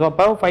சொல்லியிருக்காங்க. ஸோ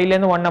அப்போ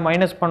 5லேருந்து 1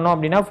 மைனஸ் பண்ணோம்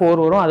அப்படின்னா 4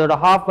 வரும். அதோட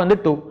ஹாஃப் வந்து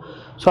 2.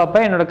 ஸோ அப்போ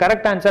என்னோட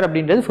கரெக்ட் ஆன்சர்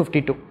அப்படின்றது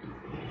 52.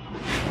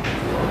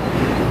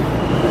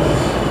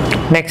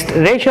 Next,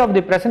 ratio of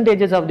the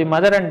percentages of the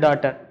mother and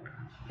daughter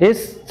is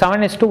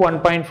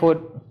 7:1.4.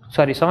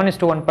 Sorry,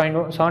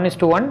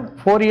 7:1.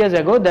 4 years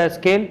ago, the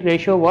scale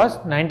ratio was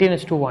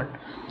 19:1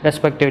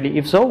 respectively.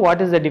 If so, what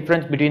is the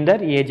difference between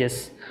their ages?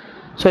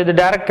 So, the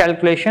direct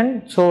calculation.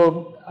 So,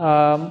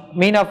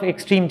 mean of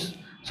extremes.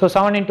 So,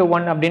 7 into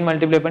 1 அப்படின்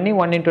multiply பண்ணி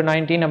 1 into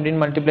 19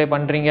 அப்படின் multiply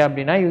பண்ணுறீங்க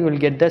அப்படின்னா, you will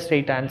get the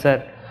straight answer.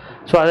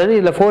 So அதாவது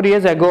இதில் 4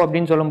 years ago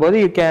அப்படின்னு சொல்லும்போது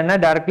you can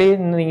directly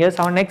நீங்கள்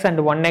 7x and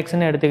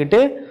 1xன்னு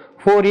எடுத்துக்கிட்டு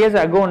 4 years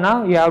agoனா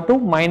you have to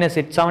minus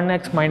it,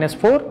 7x minus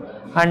 4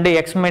 and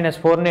x minus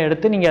 4ன்னு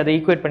எடுத்து நீங்கள் அதை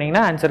ஈக்குவேட்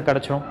பண்ணிங்கன்னா ஆன்சர்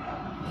கிடச்சிரும்.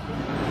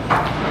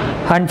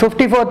 And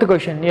 54th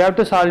question you have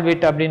to solve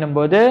it அப்படின்னும்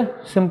போது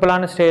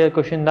சிம்பிளான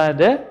கொஷின் தான்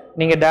இது.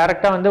 நீங்கள்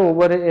டேரெக்டாக வந்து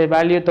ஒவ்வொரு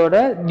வேல்யூத்தோட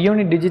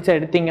யூனிட் டிஜிட்ஸை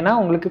எடுத்தீங்கன்னா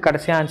உங்களுக்கு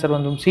கடைசியாக ஆன்சர்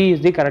வந்துடும். C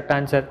is the correct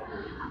answer.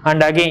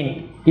 And again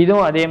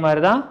இதுவும் அதே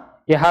மாதிரி தான்.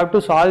 You have to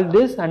solve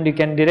this and you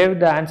can derive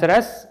the answer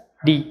as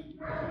D.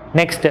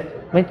 Next,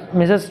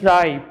 Mrs.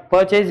 Roy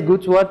purchased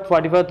goods worth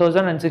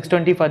 45,000 and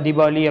 620 for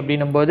Diwali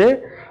அப்படின்னும் போது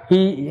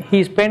he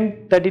spent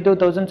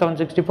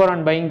 32,764 on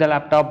buying the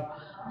laptop.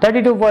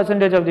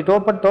 32% of the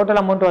total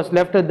amount was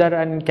left there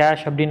in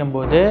cash அப்படின்னும்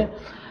போது,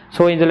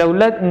 so இதில்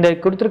உள்ள இந்த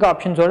கொடுத்துருக்க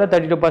ஆப்ஷன்ஸோட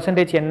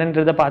 32%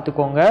 என்னன்றதை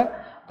பார்த்துக்கோங்க.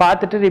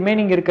 பார்த்துட்டு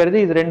ரிமைனிங் இருக்கிறது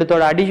இது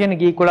ரெண்டுத்தோட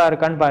அடிஷனுக்கு ஈக்குவலாக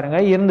இருக்கான்னு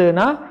பாருங்கள்.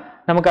 இருந்ததுன்னா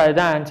நமக்கு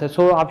அதுதான் answer.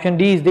 So option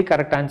D is the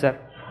correct answer.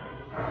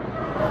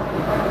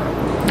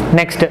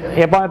 Next,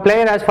 a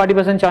player has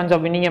 40% chance of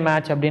winning a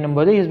match அப்படின்னும்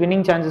போது his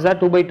winning chances are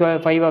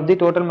 2/5 of the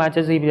total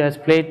matches he has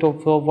played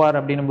so far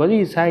அப்படின்னும் போது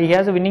he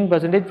has a winning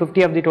percentage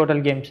 50 of the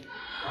total games.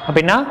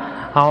 அப்படின்னா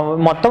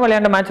மொத்தம்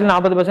விளையாண்ட மேட்ச்சில்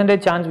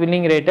 40% chance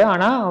winning rate,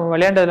 ஆனால்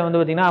விளையாண்டதில் வந்து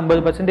பார்த்திங்கன்னா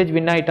 50%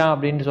 வின் ஆகிட்டான்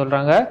அப்படின்னு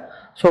சொல்கிறாங்க.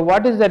 So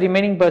what is the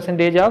remaining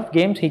percentage of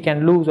games he can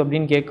loose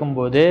அப்படின்னு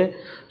கேட்கும்போது,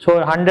 ஸோ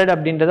 100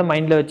 அப்படின்றத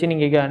மைண்டில் வச்சு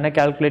நீங்கள் என்ன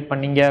கால்குலேட்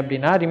பண்ணீங்க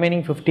அப்படின்னா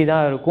ரிமைனிங் 50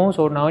 தான் இருக்கும்.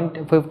 ஸோ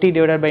 50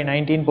 divided by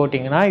 19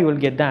 போட்டிங்கன்னா you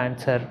will get the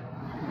answer.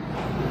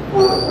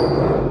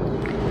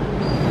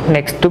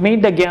 Next, to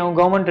meet the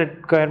government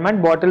requirement,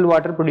 bottled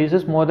water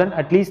produces more than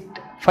at least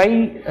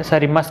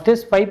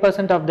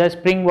 5% of the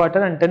spring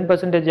water and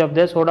 10% of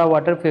the soda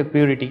water for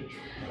purity.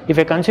 If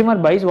a consumer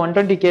buys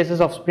 120 cases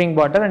of spring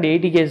water and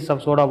 80 cases of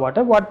soda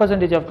water, what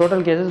percentage of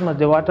total cases must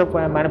the water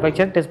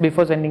manufacturer test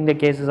before sending the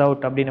cases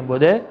out அப்படின்னும்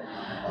போது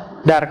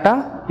directly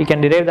you can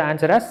derive the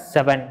answer as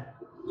 7.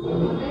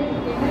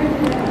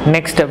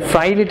 Next,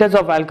 5 liters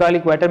of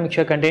alcoholic water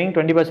mixture containing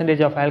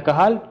 20% of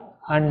alcohol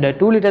and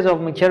 2 liters of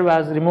mixture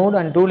was removed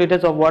and 2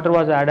 liters of water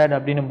was added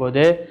அப்படின்னும்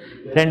போது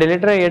 2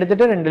 லிட்டரை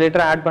எடுத்துட்டு 2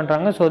 லிட்டரை add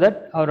பண்ணுறாங்க. So that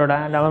அவரோட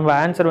நம்ம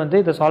answer வந்து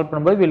இதை solve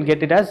பண்ணும்போது will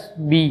get it as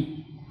B.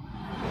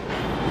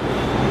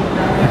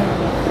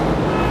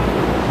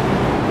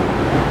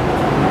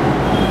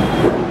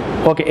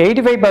 Okay,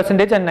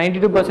 85% and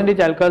 92%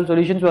 alcohol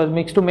solutions was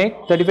mixed to make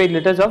 35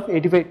 liters of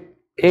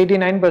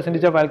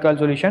 89% of alcohol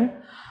solution.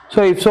 So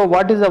if so,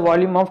 what is the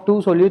volume of two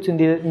solutes in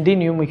the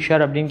new mixture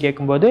அப்படின்னு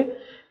கேட்கும்போது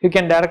you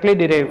can directly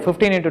derive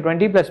 15 into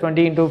 20 plus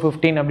 20 into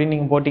 15 அப்படின்னு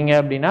நீங்கள் போட்டிங்க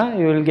அப்படின்னா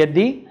you will get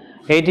the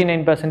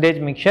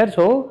 89% mixture.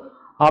 So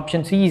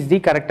option C is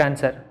the correct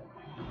answer.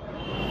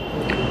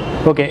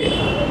 Okay,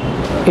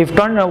 if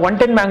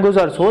 110 mangoes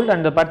are sold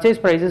and the purchase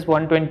price is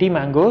 120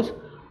 mangoes,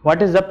 what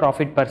is the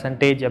profit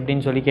percentage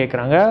அப்படின்னு சொல்லி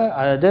கேட்குறாங்க.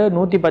 அதாவது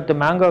 110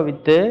 mango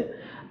விற்று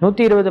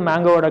 120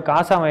 மேங்கோவோட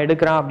காசு அவன்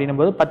எடுக்கிறான் அப்படின்னும்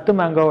போது 10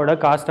 மேங்கோவோட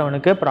காஸ்ட்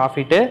அவனுக்கு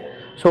ப்ராஃபிட்டு.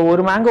 ஸோ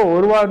ஒரு மேங்கோ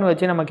 1 ரூபான்னு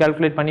வச்சு நம்ம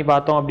கால்குலேட் பண்ணி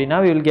பார்த்தோம் அப்படின்னா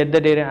we will get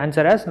the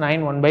answer as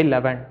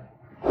 9/1/11.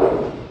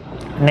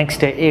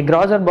 Next, a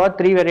grocer bought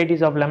 3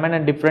 varieties of lemon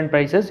at different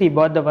prices. He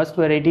bought the first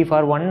variety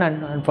for 1 and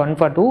 1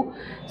 for 2,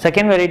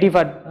 second variety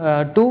for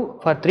 2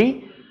 for 3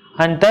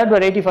 and third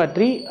variety for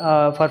 3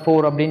 for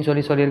 4 அப்படின்னு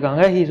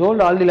சொல்லியிருக்காங்க. He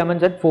sold all the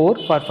lemons at 4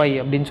 for 5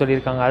 அப்படின்னு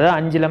சொல்லியிருக்காங்க. அதாவது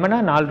 5 லெமனை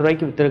 4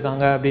 ரூபாய்க்கு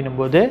விற்றுருக்காங்க அப்படின்னும்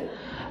போது,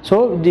 so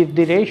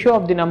the ratio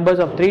of the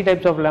numbers of 3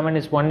 types of lemon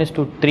is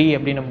 1:3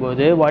 அப்படின்னும்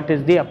போது, what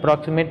is the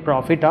approximate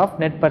profit of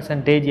net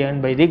percentage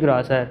earn by the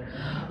grosser?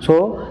 So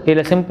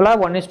இதில் சிம்பிளாக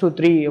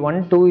 1:3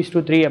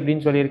 2:3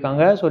 அப்படின்னு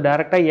சொல்லியிருக்காங்க. ஸோ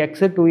டேரெக்டாக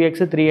எக்ஸு 2x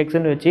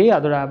 3xன்னு வச்சு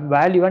அதோட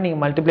வேல்யூவை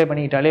நீங்கள் மல்டிப்ளை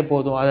பண்ணிக்கிட்டாலே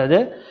போதும். அதாவது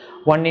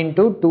 1 ×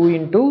 2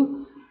 ×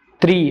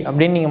 3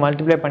 அப்படின்னு நீங்கள்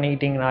மல்டிப்ளை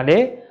பண்ணிக்கிட்டிங்கனாலே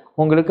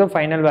உங்களுக்கு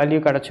ஃபைனல் வேல்யூ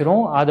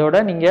கிடச்சிரும். அதோட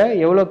நீங்கள்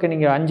எவ்வளோக்கு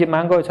நீங்கள்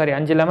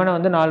 5 லெமனை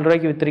வந்து 4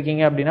 ரூபாய்க்கு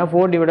விற்றுருக்கீங்க அப்படின்னா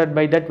 4 divided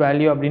by that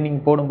வேல்யூ அப்படின்னு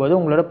நீங்கள் போடும்போது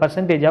உங்களோட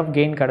பர்சன்டேஜ் ஆஃப்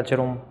கெயின்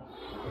கிடச்சிரும்.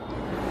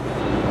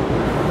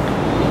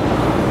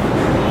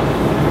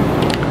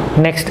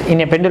 Next, in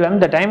a pendulum,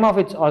 the time of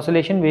its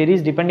oscillation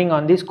varies depending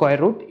on the square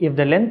root. If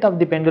the length of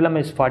the pendulum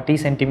is 40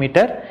 cm,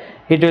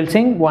 it will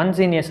swing once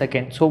in a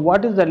second. So,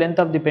 what is the length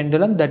of the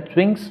pendulum that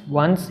swings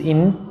once in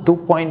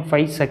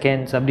 2.5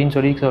 seconds? அப்படின்னு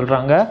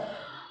சொல்கிறாங்க.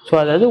 So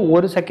அதாவது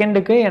ஒரு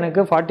செகண்டுக்கு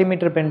எனக்கு 40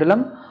 metre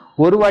pendulum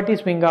ஒரு வாட்டி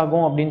swing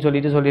ஆகும் அப்படின்னு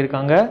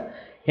சொல்லியிருக்காங்க.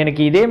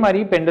 எனக்கு இதே மாதிரி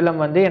பெண்டுலம்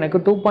வந்து எனக்கு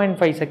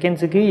 2.5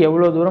 செகண்ட்ஸுக்கு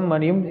எவ்வளோ தூரம்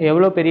மணியும்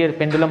எவ்வளோ பெரிய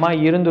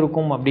பெண்டுலமாக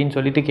இருந்திருக்கும் அப்படின்னு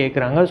சொல்லிட்டு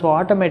கேட்குறாங்க. So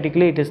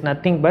automatically it is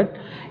nothing but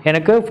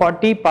எனக்கு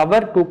 40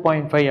 பவர்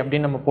 2.5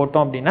 அப்படின்னு நம்ம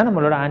போட்டோம் அப்படின்னா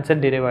நம்மளோட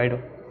ஆன்சர் டிரைவ்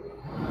ஆகிடும்.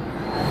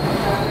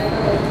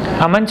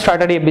 Aman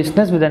started a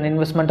business with an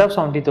investment of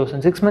 70,000.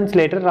 6 months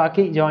later,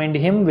 Raki joined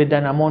him with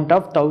an amount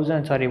of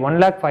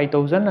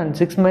 1,05,000 and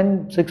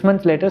 6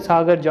 months later,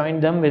 Sagar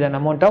joined them with an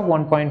amount of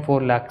 1.4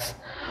 lakhs.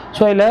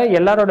 So இதில்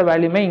எல்லாரோட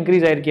வேல்யூமே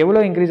increase ஆயிருக்கு.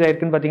 எவ்வளோ increase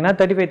ஆயிருக்குன்னு பார்த்தீங்கன்னா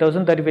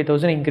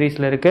 35,000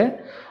 இன்க்ரீஸில் இருக்குது.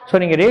 So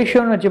நீங்கள்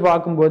ரேஷியோன்னு வச்சு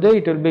பார்க்கும்போது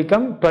இட் வில்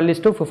பிகம்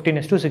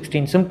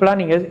 12:15:16. சிம்பிளாக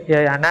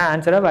நீங்கள்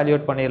ஆன்சரை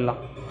வேல்யூட்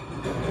பண்ணிடலாம்.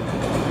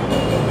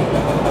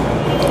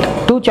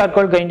 2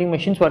 charcoal grinding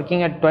machines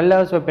working at 12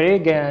 hours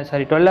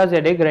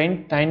a day grind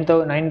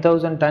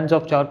 9,000 tons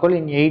of charcoal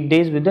in 8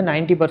 days with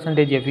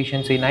 90%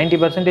 efficiency.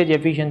 90%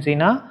 efficiency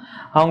னா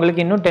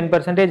அவங்களுக்கு இன்னும்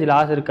 10%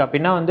 லாஸ் இருக்குது.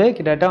 அப்படின்னா வந்து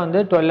கிட்டத்தட்ட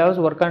வந்து 12 hours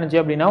ஒர்க் ஆனிச்சு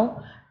அப்படின்னா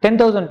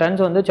 10,000 tons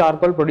வந்து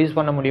charcoal ப்ரொடியூஸ்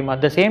பண்ண முடியும்.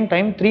 At the same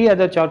time, 3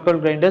 other charcoal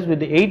grinders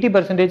with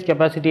 80%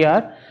 capacity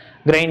are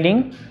grinding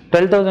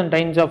 12,000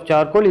 tons of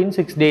charcoal in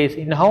 6 days.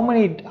 In how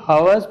many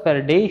hours per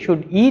day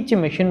should each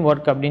machine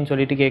work அப்படின்னு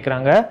சொல்லிட்டு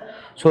கேட்குறாங்க.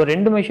 So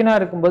 2 மெஷினாக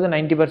இருக்கும்போது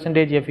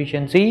 90%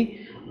 efficiency,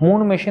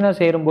 3 மெஷினாக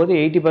சேரும்போது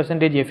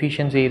 80%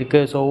 efficiency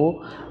இருக்குது. So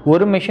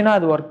ஒரு மெஷினாக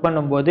அது ஒர்க்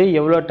பண்ணும்போது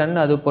எவ்வளோ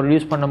டன் அது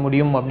ப்ரொடியூஸ் பண்ண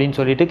முடியும் அப்படின்னு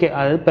சொல்லிட்டு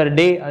அது பெர்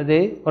டே அது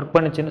work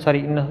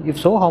பண்ணுச்சுன்னு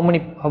if so how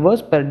many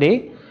hours per day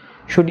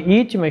should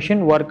each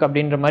machine work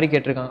அப்படின்ற மாதிரி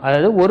கேட்டிருக்காங்க.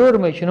 அதாவது ஒரு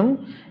மெஷினும்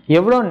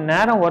எவ்வளோ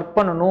நேரம் ஒர்க்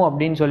பண்ணணும்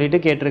அப்படின்னு சொல்லிட்டு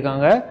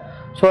கேட்டிருக்காங்க.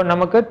 ஸோ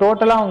நமக்கு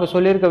டோட்டலாக அவங்க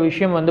சொல்லியிருக்க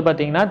விஷயம் வந்து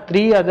பார்த்தீங்கன்னா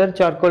 3 other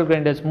charcoal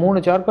grinders,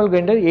 3 charcoal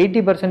grinder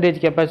 80%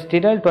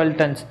 கெப்பாசிட்டியில் 12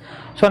 tons.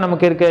 So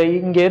நமக்கு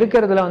இங்கே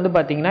இருக்கிறதுல வந்து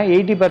பார்த்தீங்கன்னா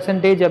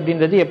 80%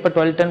 அப்படின்றது எப்போ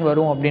 12 ton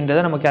வரும்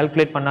அப்படின்றத நம்ம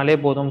கேல்குலேட் பண்ணாலே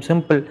போதும்.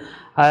 சிம்பிள்.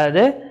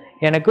 அதாவது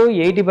எனக்கு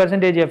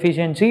 80%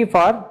 எஃபிஷியன்சி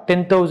ஃபார்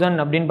 10,000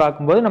 அப்படின்னு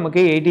பார்க்கும்போது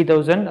நமக்கு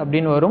 80,000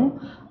 அப்படின்னு வரும்.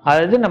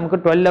 அதாவது நமக்கு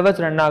 12 hours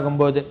ரன்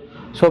ஆகும்போது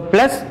ஸோ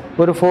ப்ளஸ்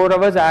ஒரு 4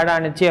 hours ஆட்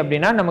ஆனிச்சு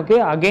அப்படின்னா நமக்கு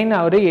அகெயின்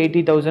ஒரு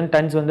 80,000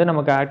 tons வந்து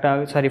நமக்கு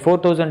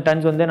 4,000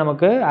 tons வந்து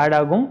நமக்கு ஆட்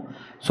ஆகும்.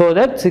 ஸோ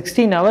தட்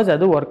 16 hours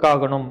அது ஒர்க்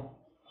ஆகணும்.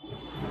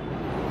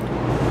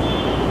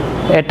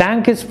 A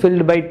tank is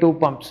filled by 2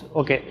 pumps.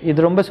 Okay, இது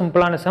ரொம்ப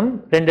சிம்பிளான சம்.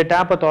 2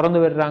 டேப்பை திறந்து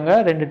விடுறாங்க,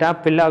 2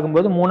 டேப் ஃபில்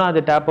ஆகும்போது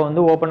 3ஆவது டேப்பை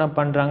வந்து ஓப்பன் அப்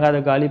பண்ணுறாங்க அதை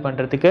காலி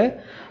பண்ணுறதுக்கு.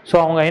 ஸோ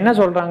அவங்க என்ன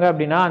சொல்கிறாங்க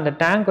அப்படின்னா அந்த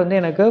டேங்க் வந்து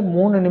எனக்கு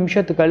 3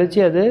 நிமிஷத்துக்கு கழிச்சு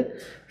அது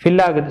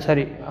ஃபில் ஆகுது.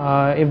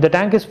 If the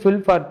tank is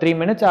fill for 3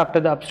 minutes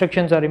after the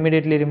obstructions R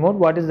immediately remove,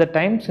 what is the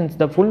time since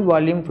the full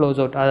volume flows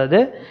out?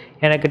 அதாவது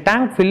எனக்கு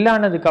டேங்க் ஃபில்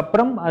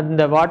ஆனதுக்கப்புறம்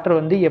அந்த வாட்டர்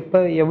வந்து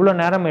எவ்வளோ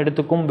நேரம்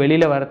எடுத்துக்கும்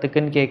வெளியில்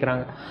வரத்துக்குன்னு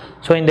கேட்குறாங்க.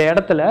 ஸோ இந்த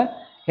இடத்துல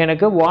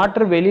எனக்கு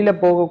வாட்டர் வெளியில்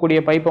போகக்கூடிய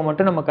பைப்பை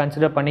மட்டும் நம்ம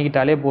கன்சிடர்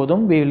பண்ணிக்கிட்டாலே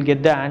போதும். we will get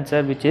the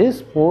answer which is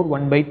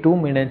 1/2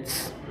 minutes.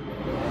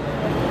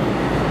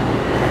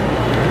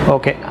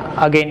 Okay,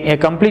 again a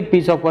complete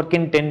piece of work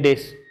in 10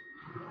 days.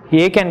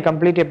 A can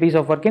complete a piece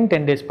of work in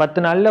 10 days.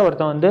 10 நாளில்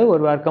ஒருத்தன் வந்து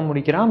ஒரு ஒர்க்கை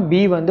முடிக்கிறான், B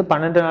வந்து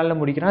 12 நாளில்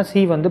முடிக்கிறான், C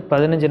வந்து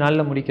 15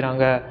 நாளில்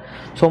முடிக்கிறாங்க.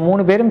 ஸோ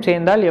 3 பேரும்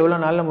சேர்ந்தால் எவ்வளோ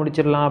நாளில்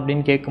முடிச்சிடலாம்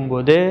அப்படின்னு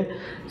கேட்கும்போது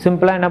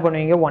சிம்பிளாக என்ன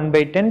பண்ணுவீங்க,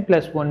 1/10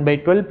 +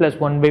 1/12 +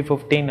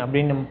 1/15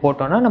 அப்படின்னு நம்ம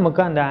போட்டோம்னா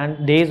நமக்கு அந்த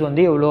டேஸ்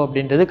வந்து எவ்வளோ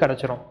அப்படின்றது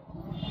கிடச்சிரும்.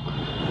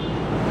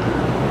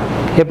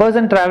 A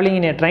person traveling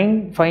in a train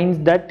finds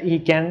that he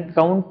can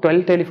count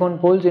 12 telephone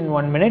poles in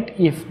 1 minute.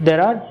 If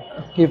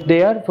they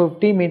are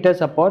 50 meters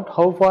apart,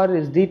 how far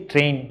is the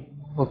train?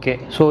 Okay,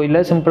 so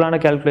இல்லை சிம்பிளான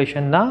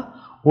கேல்குலேஷன் தான்.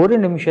 ஒரு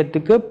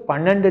நிமிஷத்துக்கு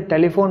 12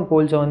 டெலிஃபோன்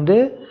போல்ஸை வந்து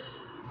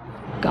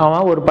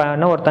அவன்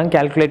ஒருத்தன்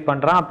கேல்குலேட்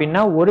பண்ணுறான்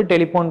அப்படின்னா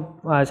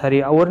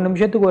ஒரு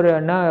நிமிஷத்துக்கு ஒரு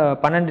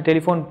 12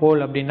 டெலிஃபோன்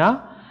போல் அப்படின்னா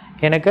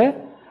எனக்கு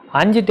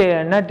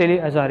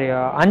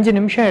 5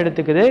 நிமிஷம்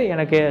எடுத்துக்குது.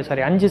 எனக்கு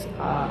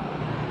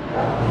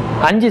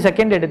 5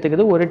 செகண்ட்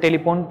எடுத்துக்குது ஒரு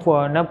டெலிஃபோன்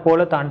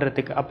போல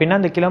தாண்டறதுக்கு. அப்படின்னா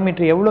அந்த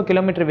கிலோமீட்டர் எவ்வளோ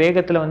கிலோமீட்டர்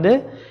வேகத்தில் வந்து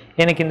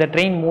எனக்கு இந்த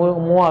ட்ரெயின்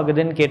மூவ்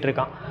ஆகுதுன்னு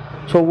கேட்டிருக்கான்.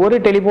 ஸோ ஒரு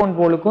டெலிஃபோன்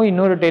போலுக்கும்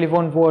இன்னொரு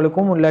டெலிஃபோன்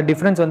போலுக்கும் உள்ள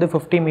டிஃப்ரென்ஸ் வந்து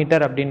 50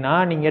 மீட்டர் அப்படின்னா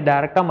நீங்கள்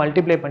டேரெக்டாக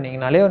மல்டிப்ளை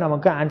பண்ணிங்கனாலே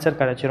நமக்கு ஆன்சர்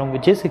கிடச்சிரும்,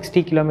 which is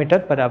 60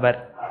 km/h.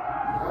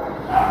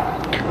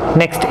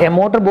 Next, a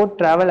motorboat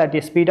travel at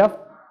a speed of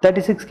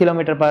 36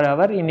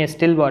 km/h in a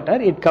still water.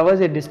 It covers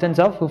a distance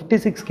of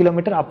 56 km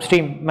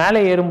upstream. மேலே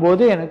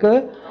ஏறும்போது எனக்கு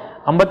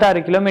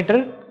 56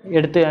 கிலோமீட்டர்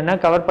எடுத்து என்ன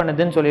கவர்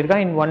பண்ணுதுன்னு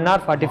சொல்லியிருக்கான் in 1 hour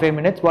 45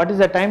 minutes. What is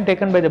the time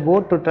taken by the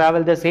boat to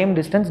travel the same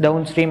distance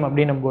downstream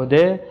அப்படின்னும்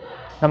போது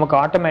நமக்கு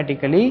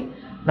ஆட்டோமேட்டிக்கலி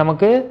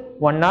நமக்கு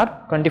 1 hour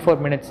 24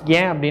 minutes.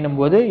 ஏன் அப்படின்னும்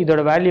போது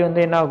இதோட வேல்யூ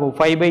வந்து என்ன ஆகும்,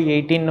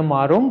 5/18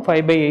 மாறும்.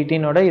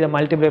 5/18 இதை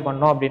மல்டிப்ளை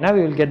பண்ணோம் அப்படின்னா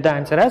we will get the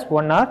answer as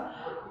 1 hour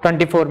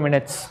 24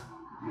 minutes.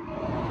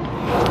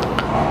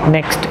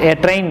 Next, a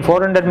train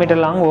 400 meter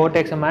long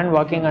overtakes a man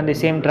walking on the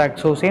same track.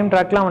 So same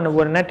trackல அவன்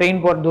ஒரு ட்ரெயின்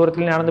போகிற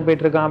தூரத்தில் நடந்து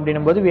போயிட்டு இருக்கான்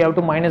அப்படின்னும் போது we have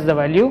to minus the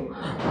value.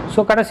 So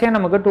கடைசியாக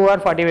நமக்கு 2 hour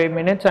 45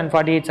 minutes and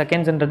 48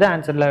 secondsன்றது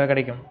ஆன்சரில்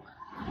கிடைக்கும்.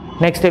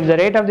 Next, if the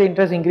rate of the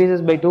interest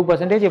increases by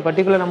 2%, a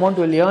particular amount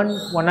will earn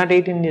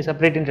 108 in the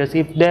separate interest.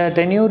 If the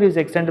tenure is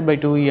extended by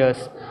 2 years,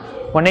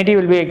 180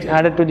 will be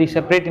added to the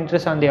separate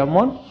interest on the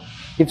amount.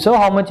 If so,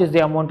 how much is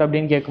the amount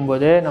அப்படின்னு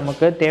கேட்கும்போது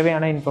நமக்கு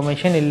தேவையான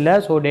information இல்லை,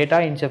 so data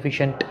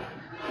insufficient.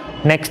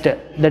 Next,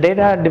 the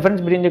data difference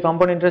between the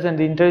compound interest and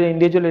the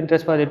individual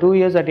interest for the 2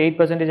 years at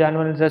 8%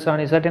 annual interest on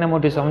a certain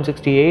amount is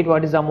 768.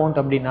 What is the amount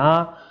அப்படின்னா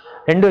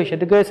ரெண்டு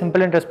விஷயத்துக்கு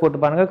simple interest போட்டு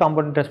பாருங்கள்,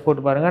 compound interest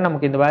போட்டு பாருங்கள்.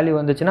 நமக்கு இந்த value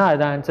வந்துச்சுன்னா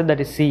அதுதான் answer,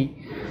 that is C.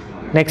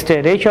 Next,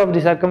 ratio of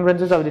the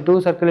சர்க்கம்ஃபரன்சஸ் of the 2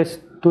 circle is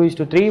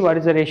 2:3. What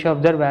is the ratio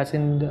of தர்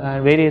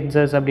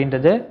வேரியன்சஸ்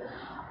அப்படின்றது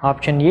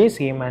option A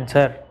same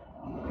answer.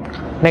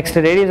 Next,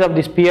 radius of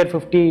the sphere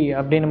 50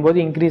 அப்படின்னும் போது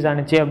இன்க்ரீஸ்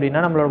ஆனிச்சு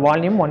அப்படின்னா நம்மளோட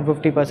வால்யூம்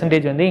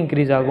 150% வந்து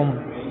இன்க்ரீஸ் ஆகும்.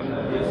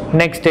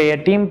 Next, a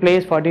team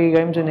plays 40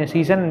 games in a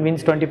season and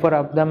wins 24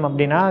 of them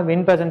அப்படின்னா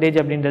win percentage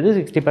அப்படின்றது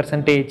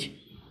 60%.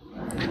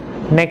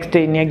 Next,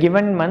 in a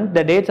given month,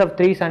 the dates of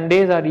 3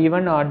 Sundays are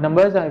even odd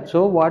numbers. So,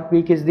 what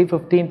week is the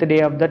 15th day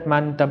of that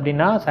month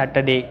அப்படின்னா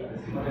Saturday.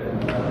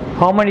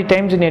 How many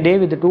times in a day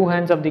with the two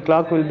hands of the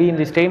clock will be in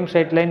the same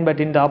straight line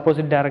but in the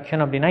opposite direction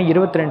அப்படின்னா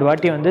 22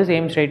 வாட்டி வந்து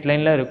same straight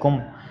lineல இருக்கும்.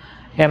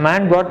 A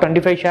man bought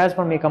 25 shares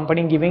from a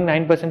company giving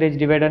 9%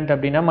 dividend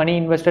அப்படின்னா money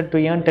invested to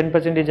earn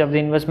 10% of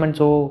the investment.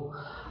 So,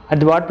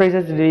 at what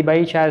prices did he buy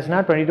shares na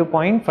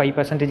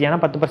 22.5%. ஏன்னா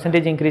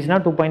 10% increase na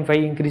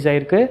 2.5 increase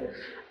ஆயிருக்கு,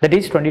 that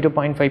is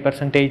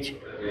 22.5%.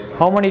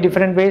 How many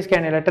different ways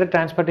can a letter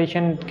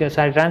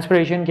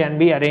transportation can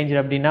be arranged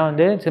அப்படின்னா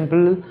வந்து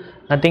simple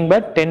nothing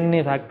but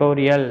 10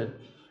 factorial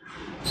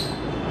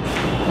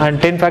and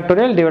 10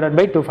 factorial divided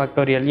by 2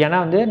 factorial. ஏன்னா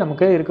வந்து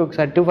நமக்கு இருக்கு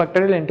 2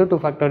 factorial into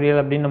 2 factorial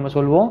அப்படின்னு நம்ம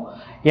சொல்லுவோம்.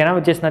 ஏன்னா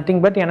which is nothing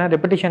but ஏன்னா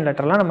repetition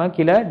letterலாம் நம்ம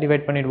கீழே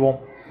டிவைட் பண்ணிடுவோம்.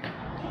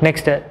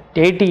 Next,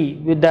 80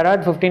 with there are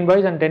 15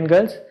 boys and 10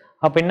 girls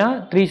அப்படின்னா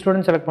 3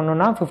 ஸ்டூடெண்ட்ஸ் செலக்ட்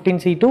பண்ணோம்னா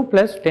 15C2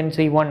 plus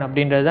 10C1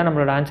 அப்படின்றது தான்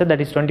நம்மளோட answer,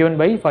 that is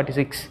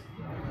 21/46.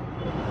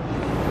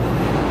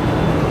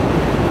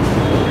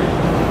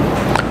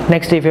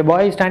 Next, if a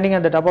boy is standing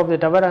at the top of the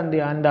tower and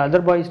the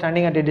other boy is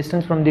standing at a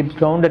distance from the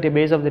ground at a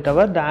base of the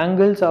tower, the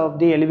angles of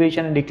the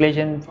elevation and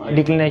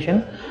declination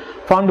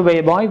formed by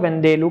a boy when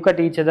they look at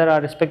each other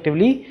are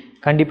respectively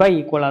கண்டிப்பாக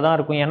ஈக்குவலாக தான்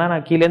இருக்கும். ஏன்னா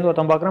நான் கீழேருந்து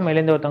ஒருத்தவங்க பார்க்குறேன்,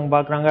 மேலேருந்து ஒருத்தவங்க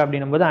பார்க்குறாங்க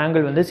அப்படின்னும் போது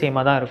ஆங்கிள் வந்து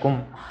சேமாக தான் இருக்கும்.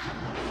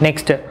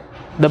 Next,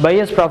 the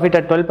buyer's profit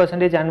at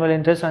 12% annual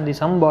interest on the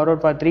sum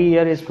borrowed for 3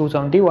 years is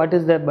 270. What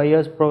is the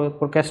buyer's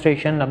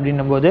procrastination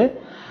அப்படின்னும் போது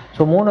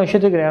ஸோ 3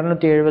 வருஷத்துக்கு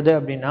 270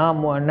 அப்படின்னா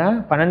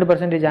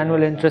 12%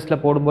 ஆனுவல்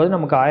இன்ட்ரெஸ்ட்டில் போடும்போது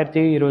நமக்கு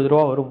 1020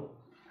 ரூபா வரும்.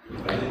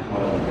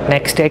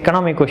 Next,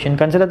 economic question.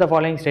 Consider the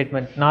following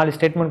statement. 4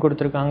 statement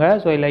கொடுத்துருக்காங்க.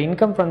 ஸோ இல்லை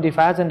income from the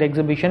fares and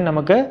exhibition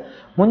நமக்கு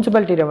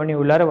முனிசிபாலிட்டி ரெவன்யூ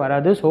உள்ளார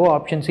வராது. So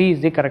option C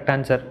is the correct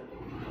answer.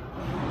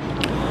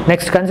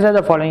 Next, consider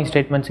the following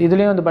statements.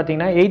 இதுலேயும் வந்து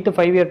பார்த்தீங்கன்னா 8th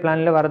 5-year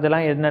பிளானில்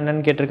வரதெல்லாம்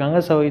என்னென்னு கேட்டிருக்காங்க.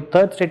 ஸோ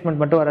 3rd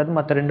ஸ்டேட்மெண்ட் மட்டும் வராது,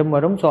 மற்ற ரெண்டும்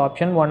வரும். So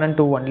option 1 and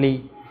 2 only.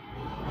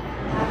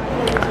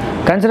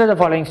 Consider the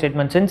following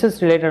statement. Census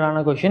ரிலேட்டடான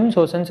கொஷின்.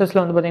 ஸோ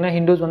சென்சஸில் வந்து பார்த்தீங்கன்னா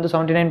ஹிந்துஸ் வந்து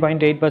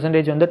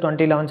 79.8% வந்து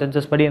 2011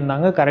 சென்சஸ் படி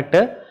இருந்தாங்க,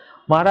 கரெக்டு.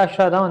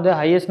 மகாராஷ்டிரா தான் வந்து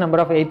ஹையஸ்ட்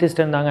நம்பர் ஆஃப் எய்த்திஸ்ட்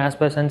இருந்தாங்க ஆஸ்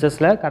பர்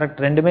சென்சஸில், கரெக்ட்.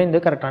 ரெண்டுமே வந்து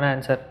கரெக்டான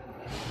answer.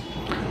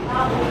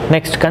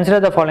 Next,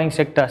 consider the following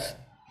sectors.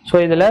 So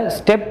இதில்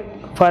ஸ்டெப்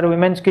ஃபார்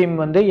விமென் ஸ்கீம்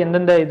வந்து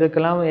எந்தெந்த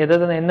இதுக்கெல்லாம்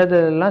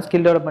என்னதெல்லாம்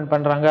ஸ்கில் டெவலப்மெண்ட்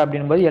பண்ணுறாங்க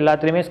அப்படின்போது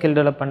எல்லாத்துலேயுமே ஸ்கில்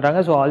டெவலப்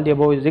பண்ணுறாங்க. So all the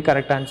above is the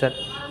correct answer.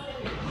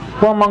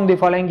 Who among the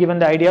following given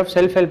the idea of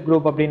self help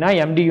group அப்படின்னா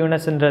empty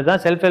யூனஸ்ன்றது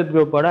தான் செல்ஃப் ஹெல்ப்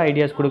குரூப்போட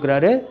ஐடியாஸ்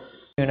கொடுக்குறாரு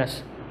Yunus.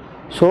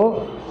 So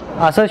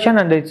assertion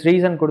and it's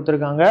reason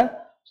கொடுத்துருக்காங்க.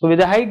 So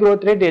with high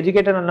growth rate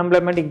educated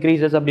unemployment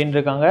increases அப்படின்னு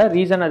இருக்காங்க.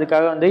 Reason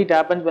அதுக்காக வந்து it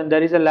happens when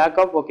there is a lack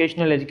of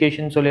vocational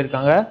education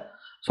சொல்லியிருக்காங்க.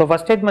 ஸோ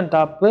ஃபர்ஸ்ட் ஸ்டேட்மெண்ட்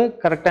தப்பு,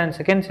 கரெக்டாக. அண்ட்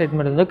செகண்ட்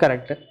ஸ்டேட்மெண்ட் வந்து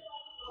correct.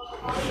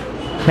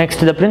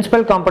 Next, the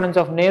principal components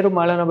of Nehru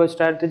Malanabad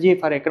strategy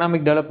for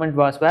economic development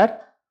was where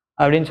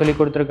அப்படின்னு சொல்லி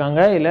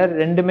கொடுத்துருக்காங்க. இல்லை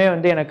ரெண்டுமே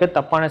வந்து எனக்கு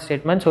தப்பான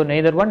statement. So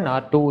neither 1 nor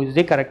 2 is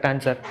the correct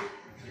answer.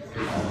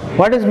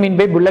 What is mean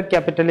by bullock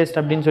capitalist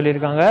அப்படின்னு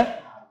சொல்லியிருக்காங்க.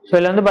 ஸோ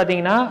இதில் வந்து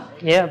பார்த்தீங்கன்னா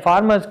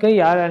ஃபார்மர்ஸ்க்கு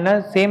யார் என்ன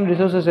சேம்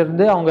ரிசோர்ஸஸ்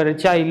இருந்து அவங்க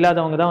ரிச்சாக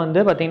இல்லாதவங்க தான் வந்து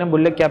பார்த்தீங்கன்னா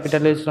புல்லட்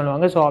கேபிட்டலிஸ்ட்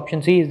சொல்லுவாங்க. So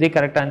option C is the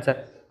correct answer.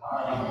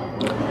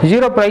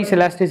 Zero price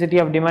elasticity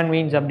of demand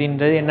means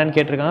அப்படின்றது என்னன்னு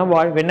கேட்டிருக்காங்க.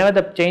 whenever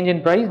the change in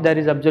price there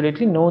is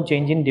absolutely no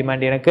change in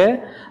demand. எனக்கு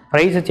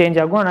ப்ரைஸ் சேஞ்ச்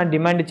ஆகும் ஆனால்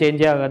டிமாண்ட்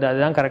சேஞ்சே ஆகாது,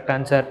 அதுதான் correct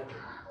answer.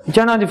 which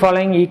one of the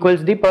following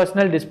equals the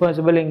personal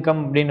disposable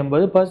income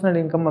அப்படின்னும்போது personal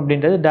income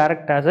அப்படின்றது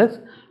direct assets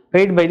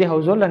paid by the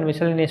household and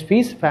miscellaneous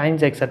fees,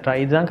 fines, etc.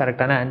 இதுதான்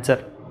கரெக்டான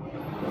answer.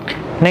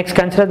 Next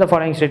consider the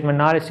following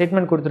statement. 4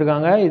 statement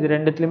கொடுத்துருக்காங்க. இது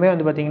ரெண்டுத்துலையுமே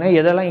வந்து பார்த்தீங்கன்னா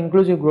எதெல்லாம்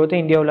inclusive க்ரோத்தை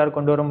இந்தியாவில்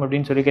கொண்டு வரும்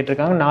அப்படின்னு சொல்லி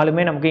கேட்டிருக்காங்க.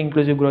 4மே நமக்கு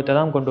இன்க்ளூசிவ் க்ரோத்தை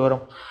தான் கொண்டு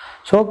வரும்.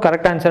 ஸோ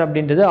கரெக்ட் ஆன்சர்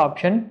அப்படின்றது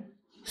option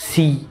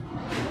C.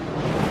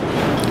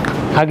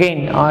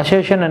 Again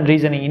assertion and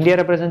reasoning. India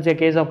represents a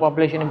case of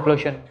population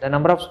implosion. The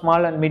number of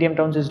small and medium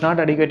towns is not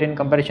adequate in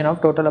comparison of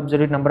total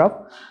absolute number of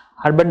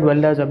urban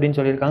dwellers அப்படின்னு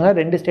சொல்லியிருக்காங்க.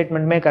 2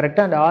 ஸ்டேட்மெண்ட்டுமே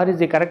கரெக்டாக and R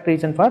is the correct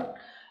reason for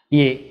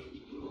A.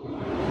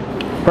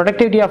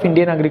 Productivity of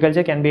Indian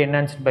agriculture can be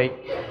enhanced by.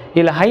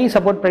 இதில் high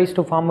support price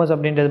to farmers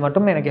அப்படின்றது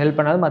மட்டும் எனக்கு help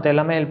பண்ணாது, மற்ற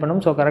எல்லாமே ஹெல்ப்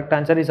பண்ணும். So correct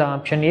answer is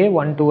option A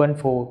 1, 2 and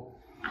 4.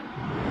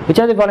 Which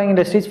are the following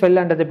industries fell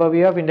under the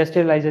purview of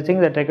industrial licensing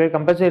that require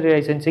compulsory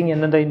licensing?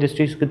 எந்தெந்த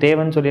இண்டஸ்ட்ரீஸ்க்கு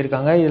தேவைன்னு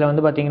சொல்லியிருக்காங்க. இதில்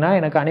வந்து பார்த்தீங்கன்னா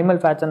எனக்கு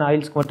அனிமல் ஃபேட்ஸ் அண்ட்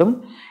ஆயில்ஸ்க்கு மட்டும்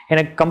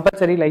எனக்கு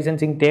கம்பல்சரி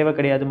லைசன்சிங் தேவை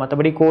கிடையாது.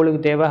 மற்றபடி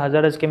கோலுக்கு தேவை,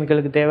 ஹசாரஸ்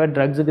கெமிக்கலுக்கு தேவை,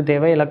 ட்ரக்ஸுக்கு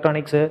தேவை,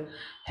 எலக்ட்ரானிக்ஸு,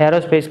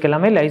 ஏரோஸ்பேஸ்க்கு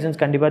எல்லாமே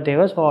லைசன்ஸ் கண்டிப்பாக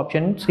தேவை. So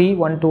option C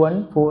 1,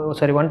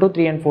 2,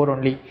 3 and 4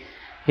 only.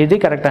 Is the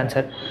correct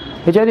answer.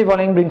 Which of the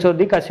following brings out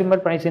the consumer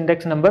price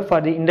index number for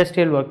the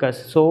industrial workers?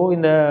 So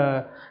இந்த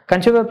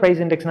கன்சூமர் ப்ரைஸ்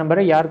இண்டெக்ஸ்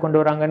நம்பரை யார் கொண்டு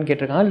வராங்கன்னு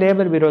கேட்டிருக்காங்க.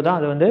 லேபர் பீரோ தான்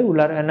அது வந்து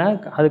உள்ளார என்ன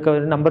அதுக்கு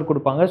ஒரு நம்பர்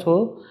கொடுப்பாங்க. ஸோ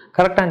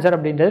கரெக்ட் ஆன்சர்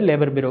அப்படின்றது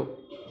labour bureau.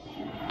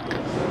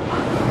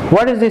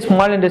 What is the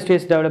small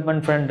industries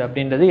development fund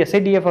அப்படின்றது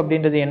SIDF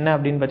அப்படின்றது என்ன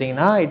அப்படின்னு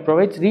பார்த்தீங்கன்னா இட்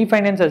ப்ரொவைட்ஸ்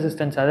ரீஃபைனான்ஸ்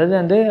அசிஸ்டன்ஸ். அதாவது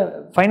வந்து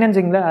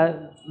ஃபைனான்சிங்கில்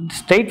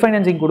ஸ்ட்ரெயிட்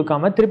ஃபைனான்சிங்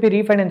கொடுக்காம திருப்பி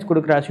ரீஃபைனான்ஸ்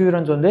கொடுக்குற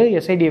அஷ்யூரன்ஸ் வந்து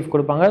SIDF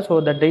கொடுப்பாங்க. So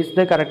that is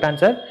the correct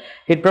answer.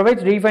 It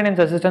provides refinance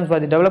assistance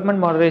for the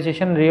development,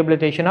 modernisation,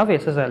 rehabilitation of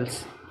SSLs.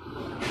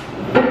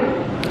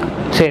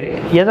 சரி,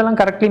 எதெல்லாம்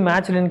கரெக்ட்லி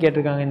மேட்ச்லன்னு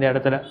கேட்டிருக்காங்க இந்த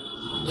இடத்துல.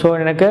 ஸோ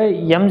எனக்கு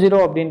M0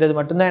 அப்படின்றது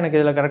மட்டும்தான் எனக்கு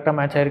இதில் கரெக்டாக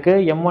மேட்ச் ஆயிருக்கு.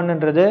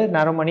 M1ன்றது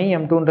நேரோ மணி,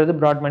 M2ன்றது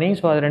ப்ராட் மணி.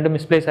 ஸோ அது ரெண்டும்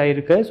மிஸ்பிளேஸ்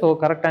ஆகிருக்கு. ஸோ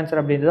கரெக்ட்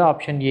ஆன்சர் அப்படின்றது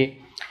option A.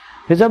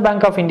 Reserve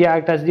bank of India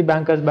act as the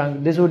bankers bank.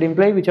 This would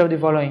imply which of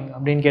the following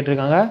அப்படின்னு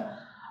கேட்டிருக்காங்க.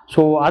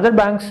 So other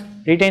banks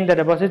retain the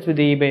deposits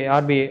with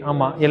RBI.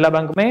 ஆமாம், எல்லா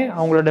பேங்க்குமே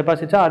அவங்களோட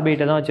டெபாசிட்ஸை RBI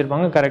தான்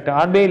வச்சிருப்பாங்க. Correct.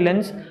 RBI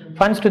lends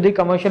funds to the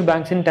commercial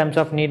banks in terms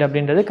of need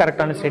அப்படின்றது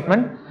கரெக்டான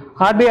statement.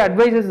 RBI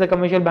advises the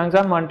commercial banks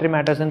on monetary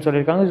matters ன்னு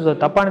சொல்லியிருக்காங்க. ஸோ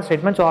தப்பான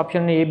statement. So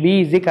option B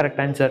is the correct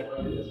answer.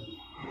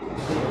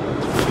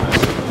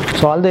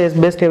 So all the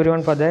best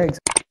everyone for the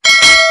exam.